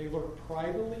blood. They lurk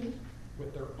privately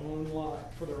with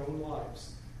for their own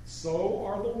lives. So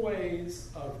are the ways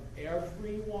of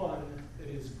every one that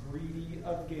is greedy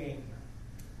of gain,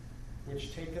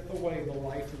 which taketh away the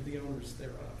life of the owners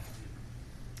thereof."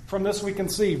 From this we can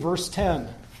see, verse 10,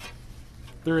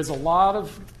 There is a lot of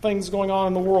things going on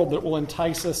in the world that will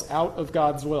entice us out of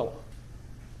God's will.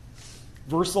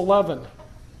 Verse 11,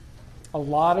 a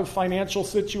lot of financial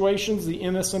situations, the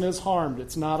innocent is harmed.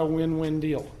 It's not a win-win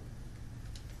deal.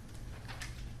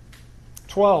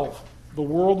 12, the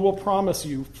world will promise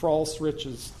you false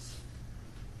riches.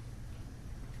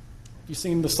 You've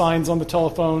seen the signs on the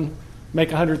telephone, make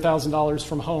 $100,000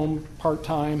 from home,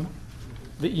 part-time,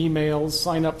 the emails,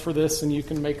 sign up for this and you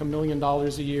can make $1 million a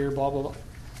year, blah, blah, blah.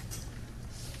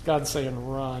 God's saying,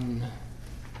 run.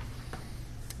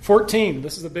 14,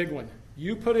 this is a big one.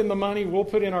 You put in the money, we'll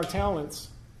put in our talents,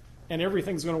 and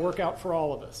everything's going to work out for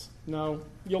all of us. No,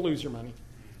 you'll lose your money.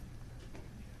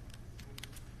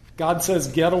 God says,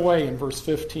 get away in verse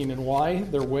 15. And why?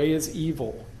 Their way is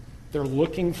evil. They're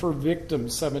looking for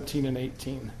victims, 17 and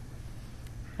 18.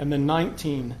 And then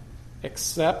 19,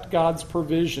 accept God's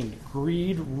provision.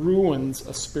 Greed ruins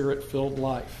a spirit-filled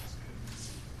life.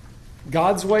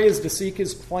 God's way is to seek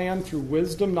his plan through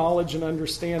wisdom, knowledge, and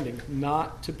understanding,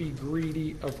 not to be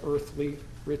greedy of earthly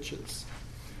riches.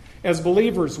 As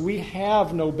believers, we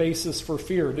have no basis for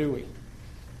fear, do we?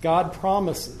 God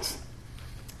promises.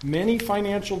 Many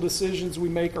financial decisions we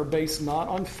make are based not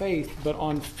on faith, but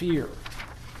on fear.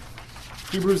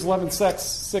 Hebrews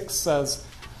 11:6 says,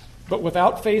 but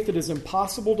without faith it is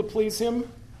impossible to please him,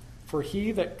 for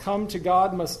he that come to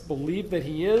God must believe that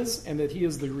he is, and that he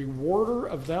is the rewarder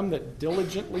of them that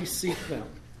diligently seek them.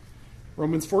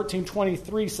 Romans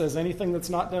 14:23 says anything that's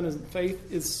not done in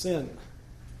faith is sin.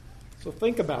 So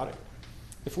think about it.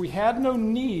 If we had no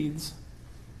needs,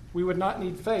 we would not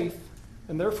need faith,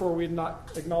 and therefore we would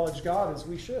not acknowledge God as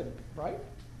we should, right?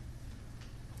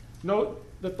 Note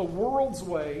that the world's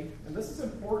way, and this is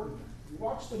important, you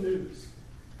watch the news.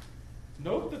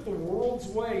 Note that the world's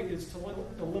way is to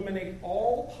eliminate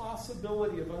all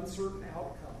possibility of uncertain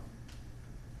outcome,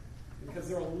 because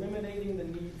they're eliminating the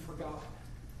need for God.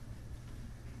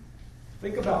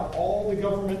 Think about all the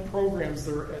government programs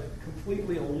that are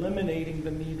completely eliminating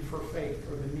the need for faith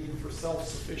or the need for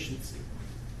self-sufficiency.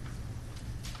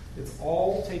 It's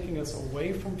all taking us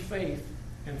away from faith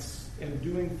and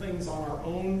doing things on our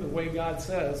own the way God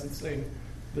says and saying,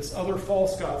 this other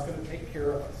false God's going to take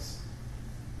care of us.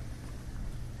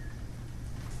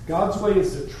 God's way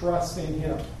is to trust in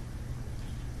him.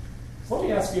 So let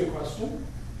me ask you a question.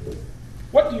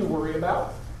 What do you worry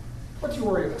about? What do you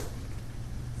worry about?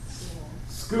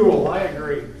 School, I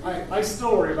agree. I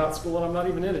still worry about school, and I'm not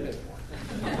even in it anymore.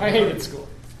 I hated school.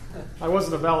 I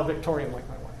wasn't a valedictorian like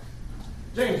my wife.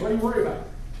 James, what do you worry about?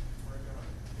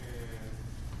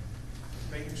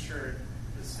 Making sure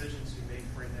decisions you make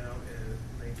right now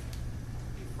make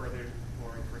you further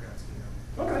glory for God's kingdom.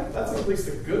 Okay, that's at least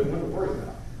a good one to worry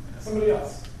about. Somebody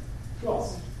else. Who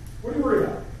else? What do you worry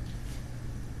about?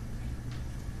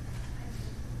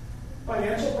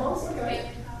 Financial problems?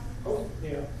 Okay. Oh,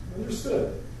 yeah.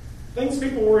 Understood. Things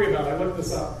people worry about. I looked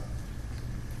this up.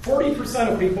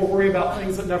 40% of people worry about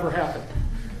things that never happen.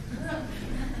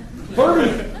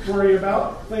 30 worry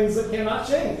about things that cannot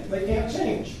change. They can't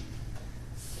change.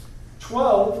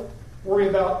 12 worry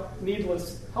about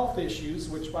needless health issues,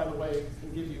 which, by the way,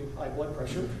 can give you high blood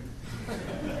pressure.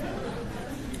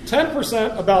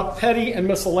 10% about petty and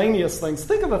miscellaneous things.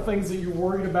 Think of the things that you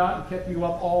worried about and kept you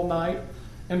up all night,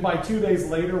 and by 2 days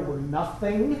later were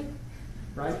nothing.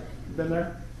 Right? Been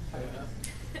there?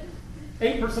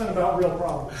 8% about real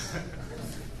problems.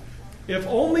 If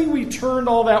only we turned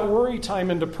all that worry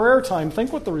time into prayer time,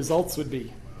 think what the results would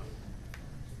be.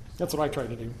 That's what I try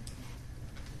to do.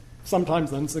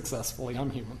 Sometimes unsuccessfully. I'm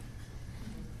human.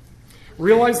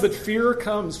 Realize that fear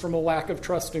comes from a lack of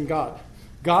trust in God.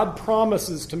 God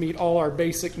promises to meet all our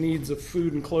basic needs of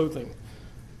food and clothing.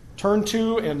 Turn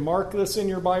to and mark this in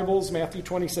your Bibles, Matthew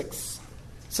 6:26.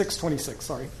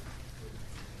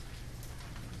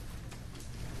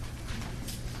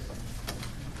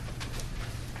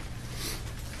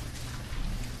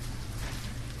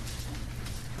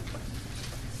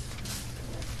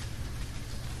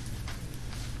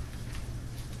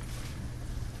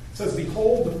 It says,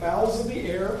 behold, the fowls of the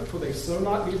air, for they sow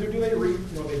not, neither do they reap,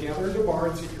 nor they gather into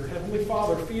barns, yet your heavenly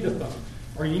Father feedeth them.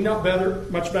 Are ye not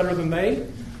much better than they?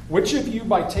 Which of you,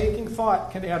 by taking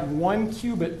thought, can add 1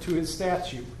 cubit to his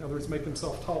stature? In other words, make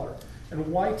himself taller. And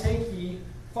why take ye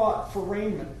thought for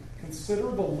raiment? Consider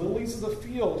the lilies of the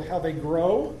field, how they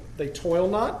grow. They toil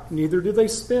not, neither do they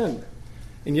spin.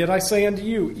 And yet I say unto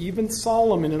you, even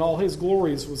Solomon in all his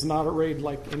glories was not arrayed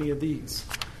like any of these.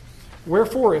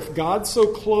 Wherefore, if God so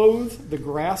clothe the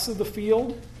grass of the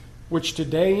field, which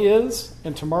today is,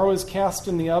 and tomorrow is cast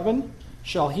in the oven,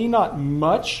 shall he not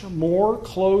much more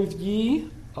clothe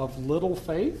ye of little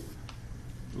faith?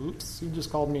 Oops, he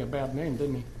just called me a bad name,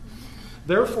 didn't he?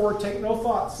 Therefore, take no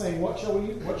thought, saying, what shall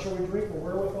we eat, what shall we drink, or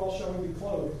wherewithal shall we be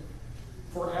clothed?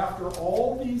 For after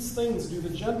all these things do the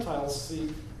Gentiles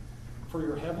seek, for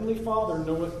your heavenly Father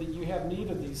knoweth that you have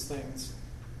need of these things.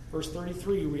 Verse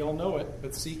 33, we all know it,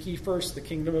 but seek ye first the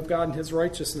kingdom of God and his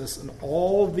righteousness, and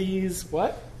all these,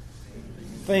 what?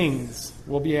 Things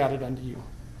will be added unto you.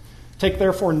 Take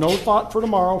therefore no thought for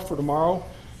tomorrow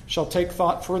shall take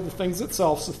thought for the things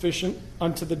itself. Sufficient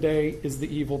unto the day is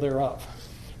the evil thereof.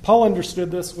 Paul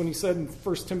understood this when he said in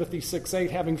 1 Timothy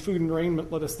 6:8, having food and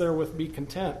raiment, let us therewith be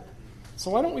content.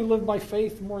 So why don't we live by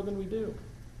faith more than we do?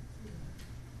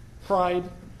 Pride,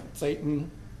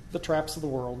 Satan, the traps of the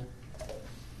world.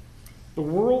 The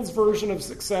world's version of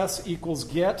success equals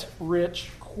get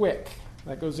rich quick.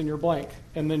 That goes in your blank.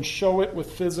 And then show it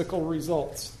with physical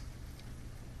results.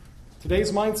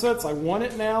 Today's mindset's, I want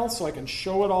it now so I can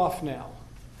show it off now.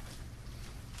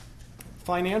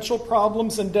 Financial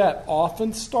problems and debt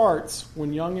often starts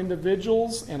when young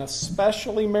individuals, and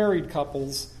especially married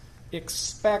couples,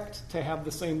 expect to have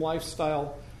the same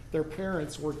lifestyle their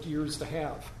parents worked years to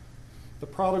have. The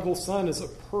prodigal son is a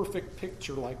perfect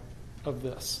picture of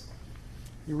this.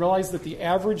 You realize that the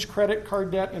average credit card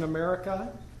debt in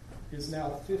America is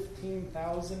now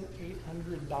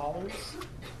 $15,800?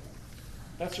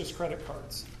 That's just credit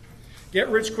cards.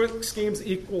 Get-rich-quick schemes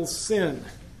equals sin.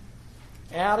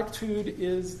 Attitude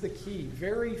is the key.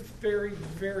 Very, very,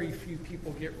 very few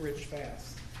people get rich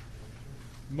fast.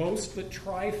 Most that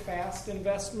try fast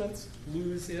investments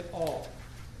lose it all.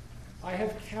 I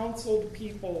have counseled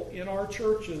people in our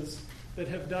churches that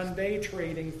have done day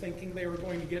trading thinking they were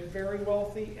going to get very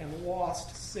wealthy and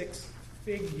lost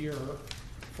six-figure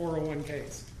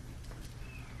 401ks.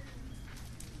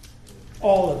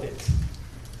 All of it.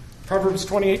 Proverbs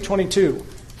 28:22.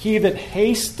 He that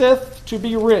hasteth to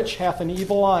be rich hath an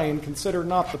evil eye, and consider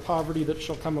not the poverty that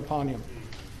shall come upon him.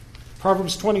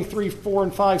 Proverbs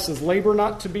 23:4-5 says, labor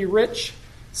not to be rich,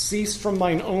 cease from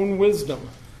thine own wisdom.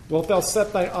 Wilt thou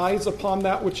set thy eyes upon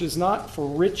that which is not? For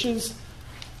riches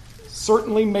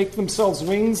certainly make themselves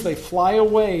wings, they fly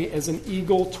away as an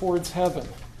eagle towards heaven.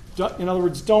 In other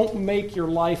words, don't make your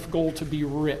life goal to be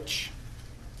rich.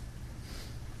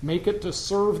 Make it to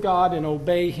serve God and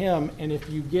obey Him. And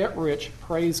if you get rich,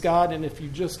 praise God. And if you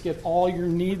just get all your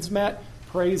needs met,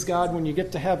 praise God. When you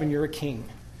get to heaven, you're a king.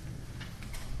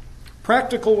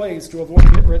 Practical ways to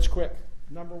avoid get rich quick.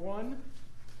 Number one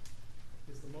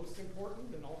is the most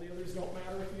important, and all the others don't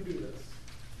matter if you do this.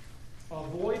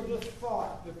 Avoid the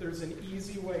thought that there's an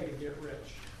easy way to get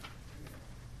rich.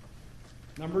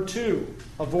 Number two,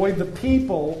 avoid the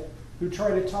people who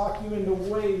try to talk you into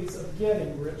ways of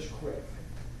getting rich quick.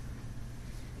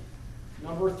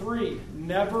 Number three,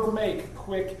 never make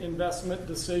quick investment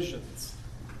decisions.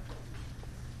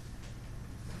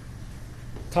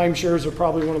 Timeshares are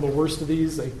probably one of the worst of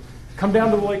these. They come down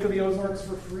to the Lake of the Ozarks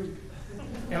for free.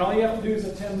 And all you have to do is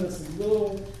attend this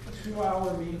little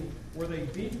 2-hour meeting where they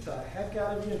beat the heck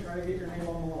out of you and try to get your name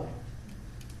on the line.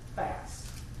 Fast.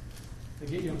 They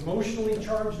get you emotionally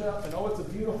charged up and, oh, it's a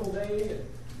beautiful day,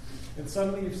 and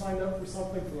suddenly you've signed up for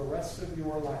something for the rest of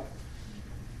your life.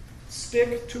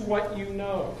 Stick to what you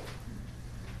know.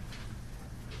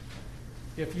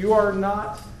 If you are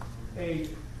not a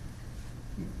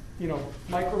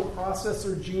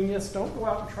microprocessor genius, don't go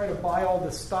out and try to buy all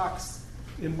the stocks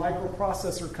in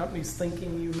microprocessor companies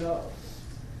thinking you know.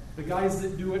 The guys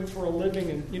that do it for a living,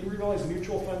 and you realize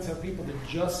mutual funds have people that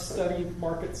just study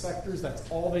market sectors, that's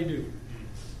all they do.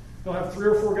 They'll have 3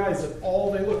 or 4 guys that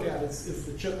all they look at is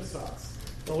the chip stocks.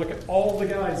 They'll look at all the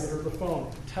guys that are the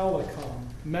phone, telecom,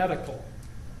 medical.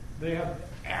 They have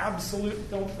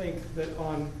don't think that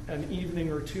on an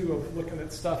evening or two of looking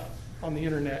at stuff on the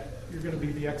internet, you're going to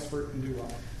be the expert and do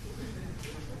well.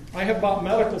 I have bought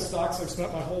medical stocks. I've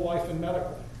spent my whole life in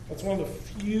medical. That's one of the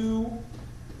few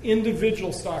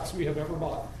individual stocks we have ever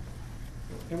bought.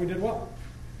 And we did well.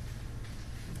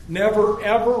 Never,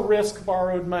 ever risk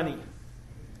borrowed money.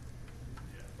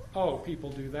 Oh, people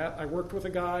do that. I worked with a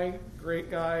guy, great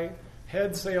guy,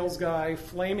 head sales guy,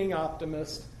 flaming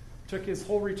optimist, took his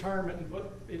whole retirement and put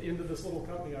it into this little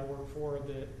company I work for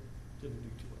that didn't do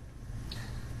too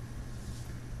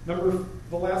well.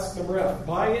 Number F,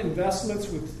 buy investments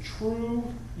with true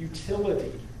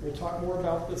utility. We'll talk more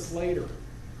about this later.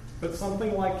 But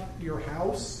something like your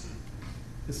house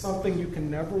is something you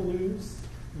can never lose.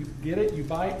 You get it, you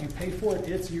buy it, you pay for it,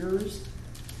 it's yours.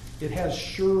 It has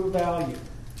sure value.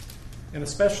 And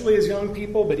especially as young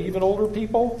people, but even older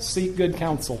people, seek good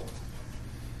counsel.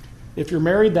 If you're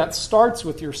married, that starts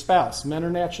with your spouse. Men are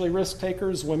naturally risk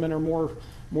takers. Women are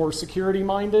more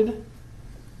security-minded.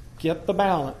 Get the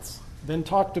balance. then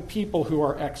talk to people who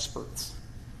are experts.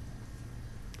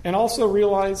 And also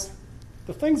realize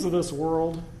the things of this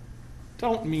world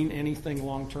don't mean anything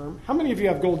long term. How many of you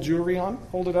have gold jewelry on?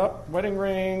 Hold it up. Wedding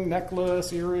ring,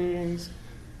 necklace, earrings.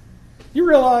 You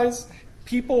realize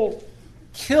people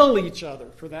kill each other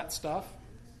for that stuff.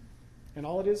 And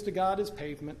all it is to God is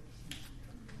pavement.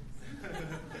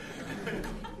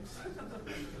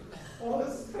 All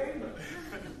this is pavement.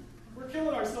 We're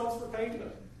killing ourselves for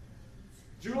pavement.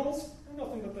 Jewels, they're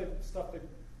nothing but the stuff that,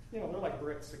 they're like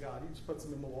bricks to God. He just puts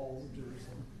them in the walls of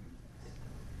Jerusalem.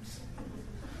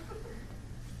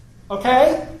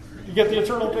 Okay? You get the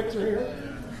eternal picture here?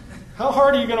 How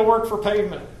hard are you going to work for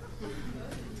pavement?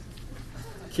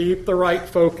 Keep the right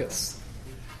focus.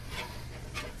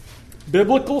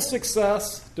 Biblical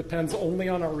success depends only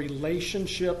on our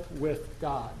relationship with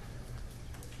God.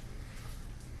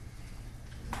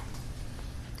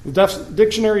 The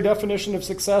dictionary definition of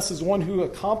success is one who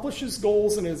accomplishes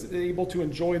goals and is able to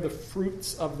enjoy the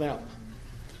fruits of them.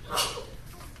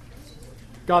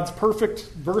 God's perfect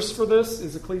verse for this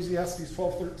is Ecclesiastes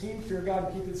 12:13. Fear God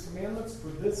and keep his commandments, for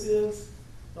this is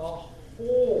the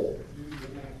whole duty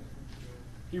of man.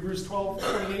 Hebrews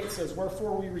 12:28 says,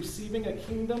 wherefore we receiving a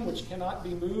kingdom which cannot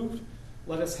be moved,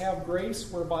 let us have grace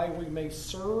whereby we may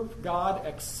serve God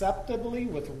acceptably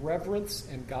with reverence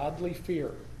and godly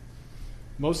fear.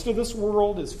 Most of this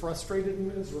world is frustrated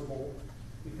and miserable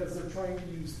because they're trying to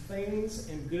use things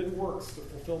and good works to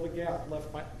fulfill the gap left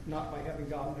not by having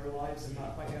God in their lives and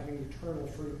not by having eternal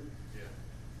fruit. Yeah.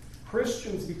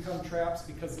 Christians become traps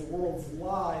because the world's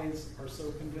lies are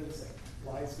so convincing.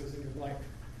 Lies goes in your blank.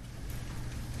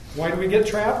 Why do we get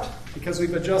trapped? Because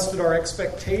we've adjusted our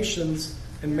expectations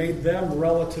and made them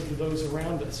relative to those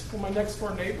around us. Well, my next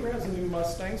door neighbor has a new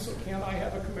Mustang, so can't I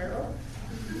have a Camaro?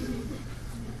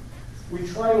 We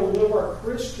try to live our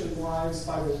Christian lives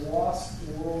by the lost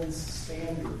world's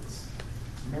standards.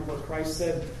 Remember, Christ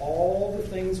said, all the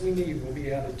things we need will be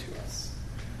added to us.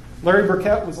 Larry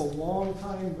Burkett was a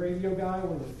long-time radio guy,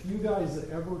 one of the few guys that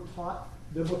ever taught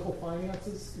biblical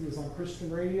finances. He was on Christian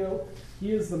radio.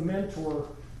 He is the mentor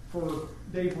for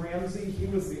Dave Ramsey. He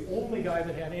was the only guy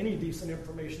that had any decent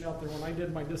information out there when I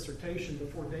did my dissertation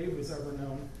before Dave was ever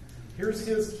known. Here's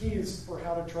his keys for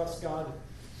how to trust God.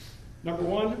 Number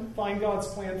one, find God's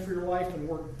plan for your life and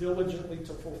work diligently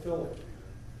to fulfill it.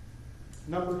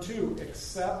 Number two,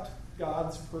 accept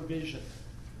God's provision.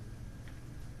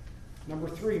 Number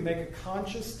three, make a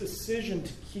conscious decision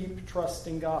to keep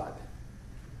trusting God.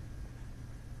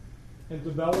 And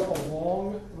develop a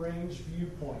long-range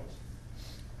viewpoint.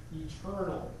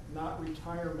 Eternal, not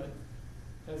retirement,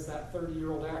 as that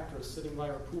 30-year-old actress sitting by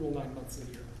our pool 9 months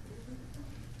a year.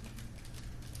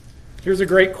 Here's a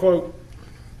great quote.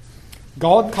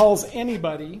 God calls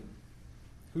anybody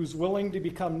who's willing to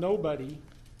become nobody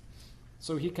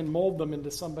so he can mold them into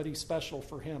somebody special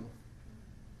for him.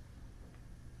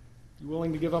 You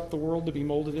willing to give up the world to be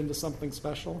molded into something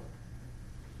special?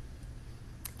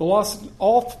 The lost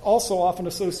also often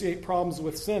associate problems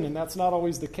with sin, and that's not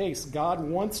always the case. God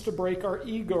wants to break our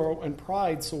ego and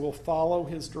pride so we'll follow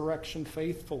his direction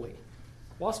faithfully.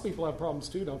 Lost people have problems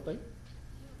too, don't they?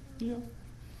 Yeah.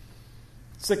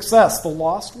 Success. The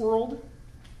lost world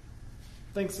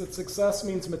thinks that success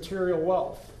means material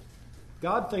wealth.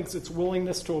 God thinks it's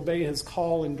willingness to obey his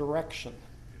call and direction.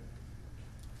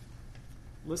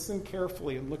 Listen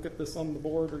carefully and look at this on the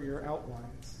board or your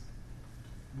outlines.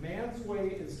 Man's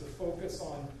way is to focus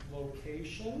on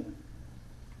location,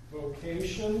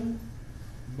 vocation,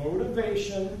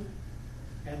 motivation,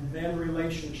 and then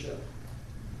relationship.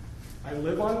 I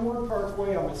live on Ward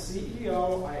Parkway, I'm a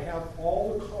CEO, I have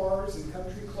all the cars and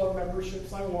country club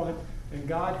memberships I want, and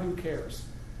God, who cares?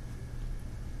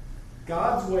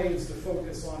 God's way is to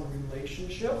focus on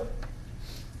relationship,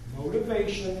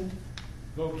 motivation,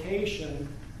 vocation,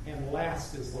 and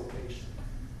last is location.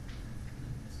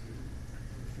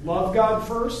 Love God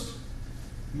first,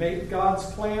 make God's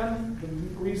plan the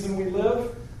reason we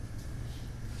live,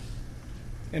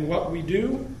 and what we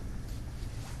do,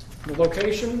 the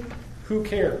location, who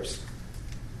cares?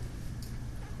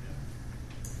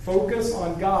 Focus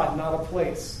on God, not a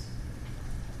place.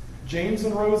 James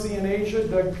and Rosie in Asia,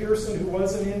 Doug Pearson, who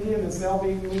was in India and is now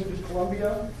being moved to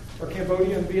Colombia or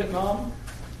Cambodia and Vietnam.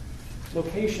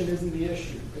 Location isn't the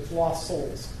issue. It's lost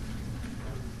souls.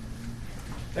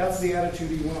 That's the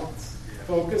attitude he wants.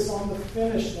 Focus on the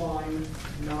finish line,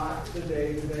 not the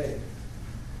day-to-day.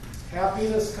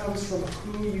 Happiness comes from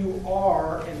who you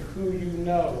are and who you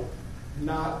know,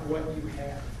 not what you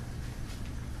have.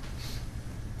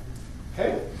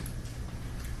 Okay?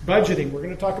 Budgeting. We're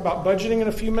going to talk about budgeting in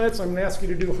a few minutes. I'm going to ask you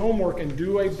to do homework and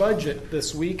do a budget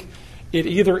this week. It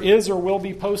either is or will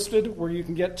be posted where you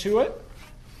can get to it.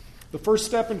 The first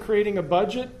step in creating a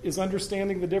budget is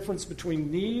understanding the difference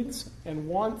between needs and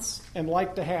wants and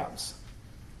like-to-haves.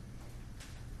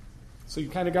 So you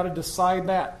kind of got to decide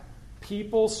that.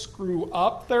 People screw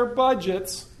up their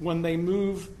budgets when they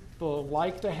move the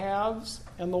like-to-haves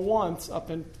and the wants up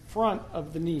in front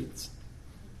of the needs.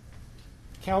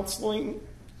 Counseling,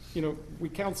 we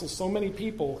counsel so many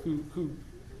people who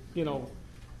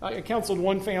I counseled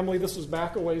one family, this was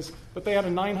back a ways, but they had a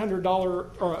 $900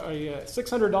 or a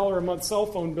 $600 a month cell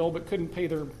phone bill but couldn't pay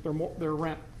their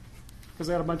rent because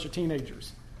they had a bunch of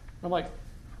teenagers. I'm like,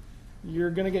 you're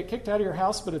going to get kicked out of your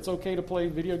house, but it's okay to play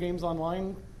video games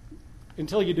online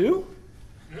until you do?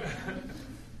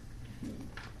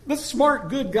 This smart,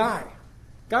 good guy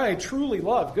I truly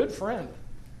love, good friend,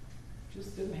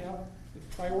 just didn't have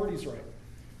the priorities right.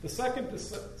 The second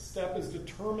step is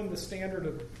determine the standard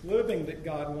of living that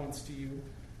God wants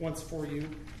for you,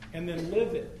 and then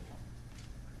live it.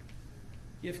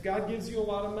 If God gives you a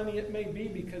lot of money, it may be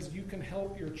because you can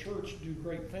help your church do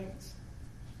great things.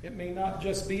 It may not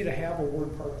just be to have a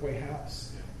Ward Parkway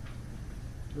house.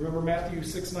 Remember Matthew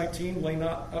 6:19, lay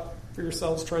not up for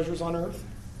yourselves treasures on earth?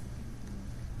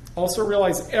 Also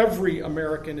realize every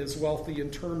American is wealthy in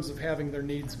terms of having their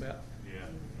needs met.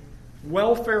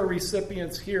 Welfare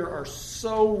recipients here are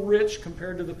so rich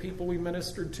compared to the people we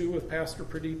ministered to with Pastor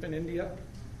Pradeep in India,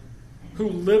 who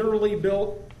literally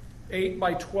built 8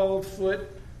 by 12 foot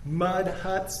mud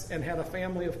huts and had a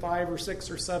family of 5 or 6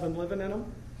 or 7 living in them.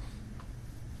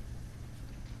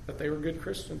 But they were good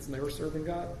Christians and they were serving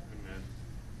God. Amen.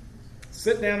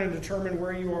 Sit down and determine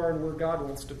where you are and where God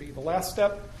wants to be. The last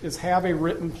step is have a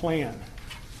written plan.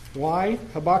 Why?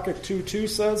 Habakkuk 2:2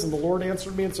 says, and the Lord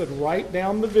answered me and said, write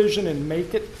down the vision and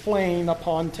make it plain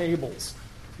upon tables.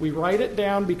 We write it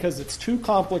down because it's too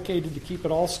complicated to keep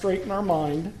it all straight in our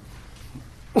mind.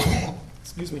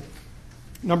 Excuse me.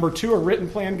 Number 2, a written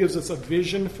plan gives us a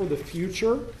vision for the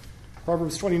future.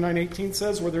 Proverbs 29:18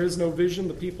 says, where there is no vision,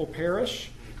 the people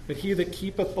perish. But he that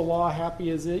keepeth the law, happy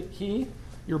is he.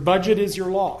 Your budget is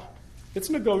your law. It's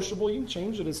negotiable. You can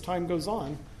change it as time goes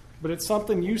on. But it's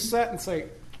something you set and say,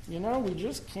 we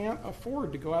just can't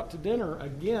afford to go out to dinner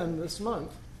again this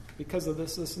month because of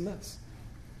this, and this.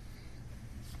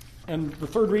 And the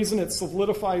third reason, it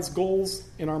solidifies goals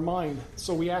in our mind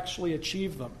so we actually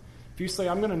achieve them. If you say,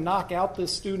 I'm going to knock out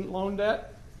this student loan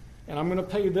debt and I'm going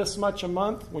to pay this much a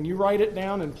month, when you write it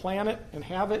down and plan it and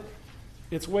have it,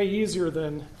 it's way easier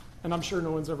than, and I'm sure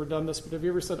no one's ever done this, but have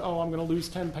you ever said, I'm going to lose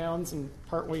 10 pounds and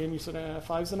partway in you said,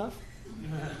 5's enough?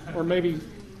 Or maybe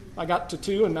I got to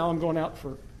 2 and now I'm going out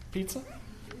for pizza,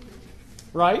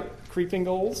 right? Creeping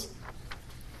goals.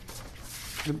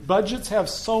 The budgets have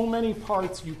so many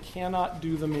parts you cannot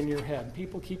do them in your head.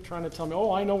 People keep trying to tell me,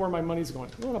 I know where my money's going.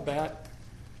 You want to bet?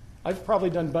 I've probably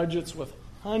done budgets with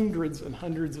hundreds and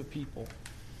hundreds of people,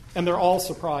 and they're all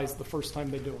surprised the first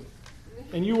time they do them.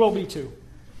 And you will be too.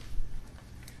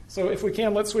 So if we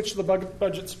can, let's switch to the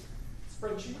budget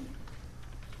spreadsheet.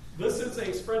 This is a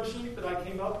spreadsheet that I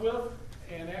came up with,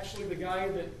 and actually the guy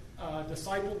that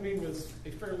discipled me was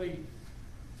a fairly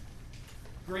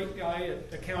great guy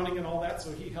at accounting and all that,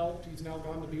 so he helped. He's now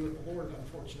gone to be with the Lord,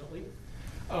 unfortunately.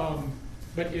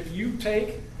 But if you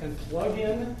take and plug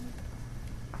in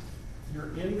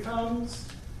your incomes,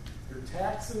 your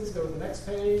taxes, go to the next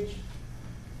page,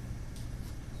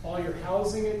 all your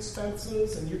housing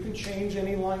expenses, and you can change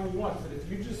any line you want, but if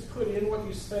you just put in what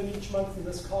you spend each month in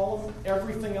this column,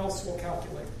 everything else will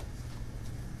calculate.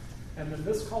 And then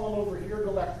this column over here,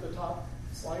 go back to the top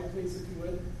slide, please, if you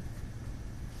would.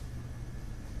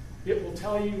 It will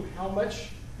tell you how much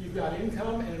you've got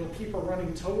income, and it'll keep a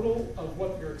running total of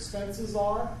what your expenses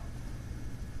are.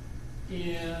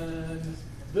 In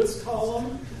this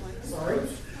column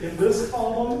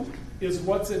is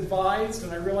what's advised,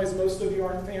 and I realize most of you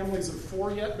aren't families of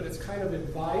 4 yet, but it's kind of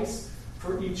advice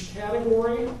for each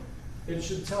category. It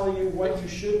should tell you what you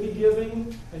should be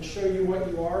giving and show you what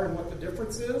you are and what the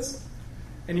difference is.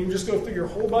 And you can just go through your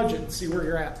whole budget and see where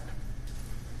you're at.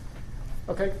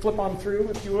 Okay, flip on through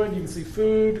if you would. You can see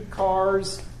food,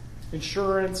 cars,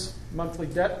 insurance, monthly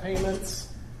debt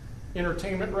payments,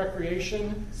 entertainment,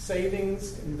 recreation,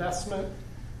 savings, investment,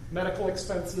 medical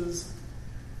expenses,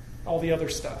 all the other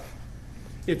stuff.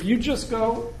 If you just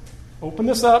go, open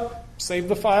this up, save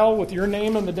the file with your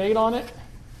name and the date on it,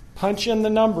 punch in the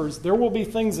numbers, there will be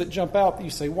things that jump out that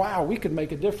you say, wow, we could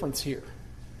make a difference here.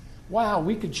 Wow,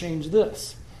 we could change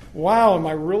this. Wow, am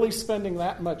I really spending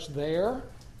that much there?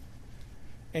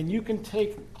 And you can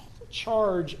take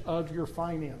charge of your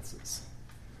finances.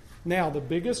 Now, the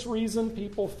biggest reason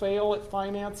people fail at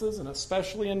finances, and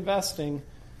especially investing,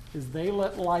 is they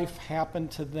let life happen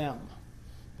to them.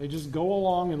 They just go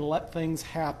along and let things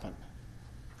happen.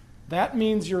 That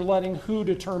means you're letting who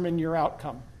determine your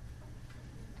outcome?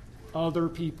 Other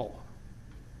people.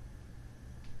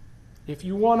 If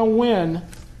you want to win,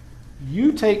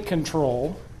 you take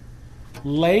control,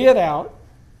 lay it out,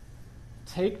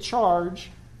 take charge,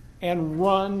 and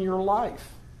run your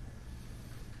life.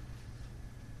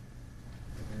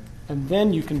 And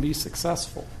then you can be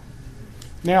successful.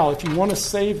 Now, if you want to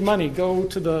save money, go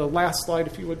to the last slide,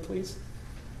 if you would, please.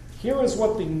 Here is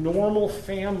what the normal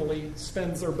family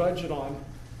spends their budget on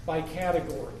by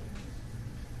category.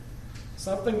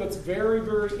 Something that's very,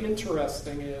 very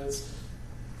interesting is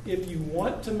if you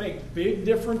want to make big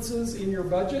differences in your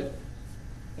budget,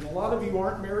 and a lot of you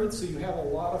aren't married, so you have a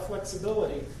lot of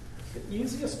flexibility, the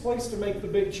easiest place to make the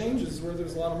big changes is where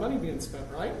there's a lot of money being spent,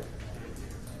 right?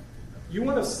 You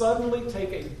want to suddenly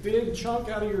take a big chunk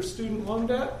out of your student loan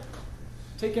debt?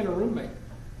 Take in a roommate.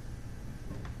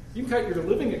 You can cut your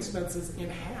living expenses in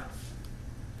half,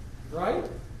 right?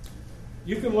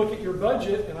 You can look at your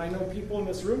budget, and I know people in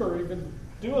this room are even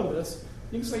doing this.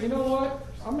 You can say, you know what?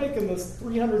 I'm making this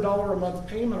 $300 a month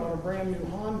payment on a brand new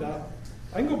Honda.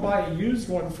 I can go buy a used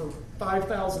one for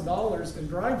 $5,000 and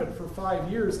drive it for 5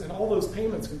 years, and all those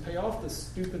payments can pay off this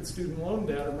stupid student loan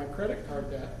debt or my credit card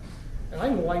debt. And I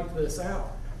can wipe this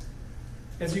out.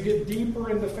 As you get deeper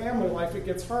into family life, it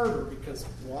gets harder because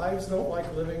wives don't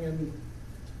like living in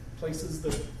places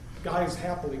that guys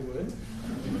happily would.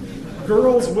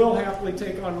 Girls will happily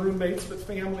take on roommates, but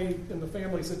in the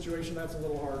family situation, that's a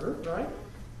little harder, right?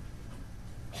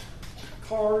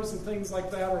 Cars and things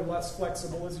like that are less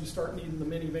flexible as you start needing the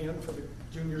minivan for the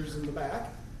juniors in the back.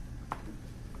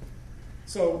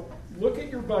 So look at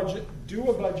your budget, do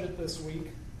a budget this week.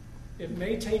 It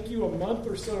may take you a month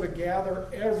or so to gather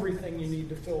everything you need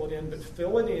to fill it in, but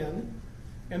fill it in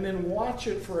and then watch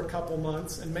it for a couple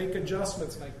months and make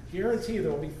adjustments. And I guarantee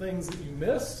there will be things that you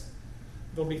missed.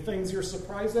 There'll be things you're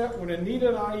surprised at. When Anita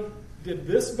and I did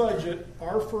this budget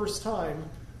our first time,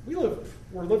 we're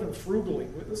living frugally.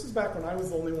 This is back when I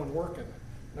was the only one working.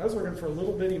 And I was working for a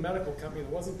little bitty medical company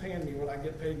that wasn't paying me what I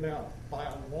get paid now by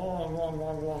a long, long,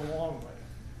 long, long, long way.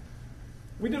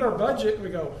 We did our budget and we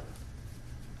go,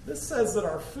 this says that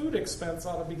our food expense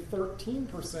ought to be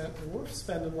 13%, and we're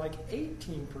spending like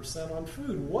 18% on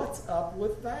food. What's up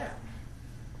with that?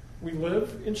 We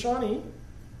live in Shawnee.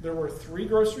 There were 3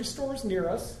 grocery stores near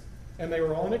us, and they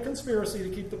were all in a conspiracy to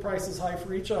keep the prices high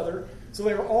for each other. So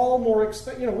they were all more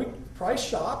expensive. We price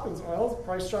shop, and well,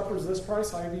 Price Chopper's this price,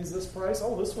 Hy-Vee's this price.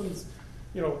 Oh, this one's,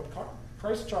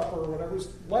 Price Chopper or whatever's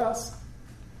less.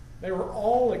 They were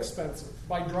all expensive.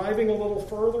 By driving a little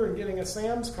further and getting a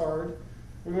Sam's card,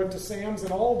 we went to Sam's and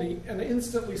Aldi and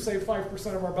instantly saved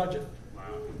 5% of our budget. Wow.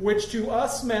 Which to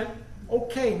us meant,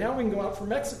 okay, now we can go out for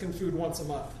Mexican food once a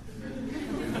month.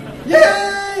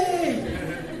 Yay!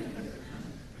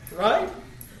 Right?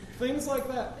 Things like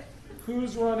that.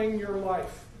 Who's running your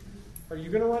life? Are you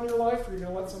going to run your life, or are you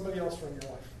going to let somebody else run your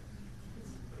life?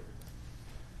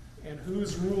 And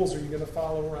whose rules are you going to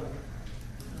follow running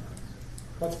it?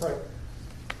 Let's pray.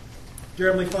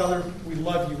 Dear Heavenly Father, we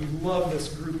love you. We love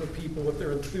this group of people with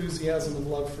their enthusiasm and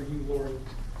love for you, Lord.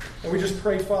 And we just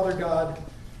pray, Father God,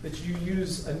 that you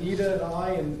use Anita and I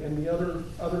and the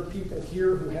other people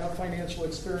here who have financial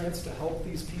experience to help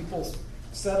these people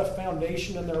set a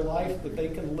foundation in their life that they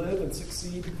can live and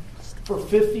succeed for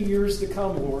 50 years to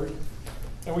come, Lord.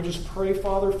 And we just pray,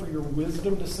 Father, for your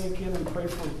wisdom to sink in. We pray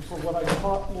for what I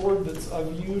taught, Lord, that's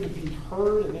of you to be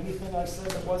heard, and anything I said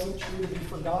that wasn't true to be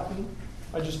forgotten.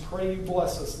 I just pray you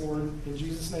bless us, Lord. In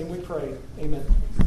Jesus' name we pray. Amen.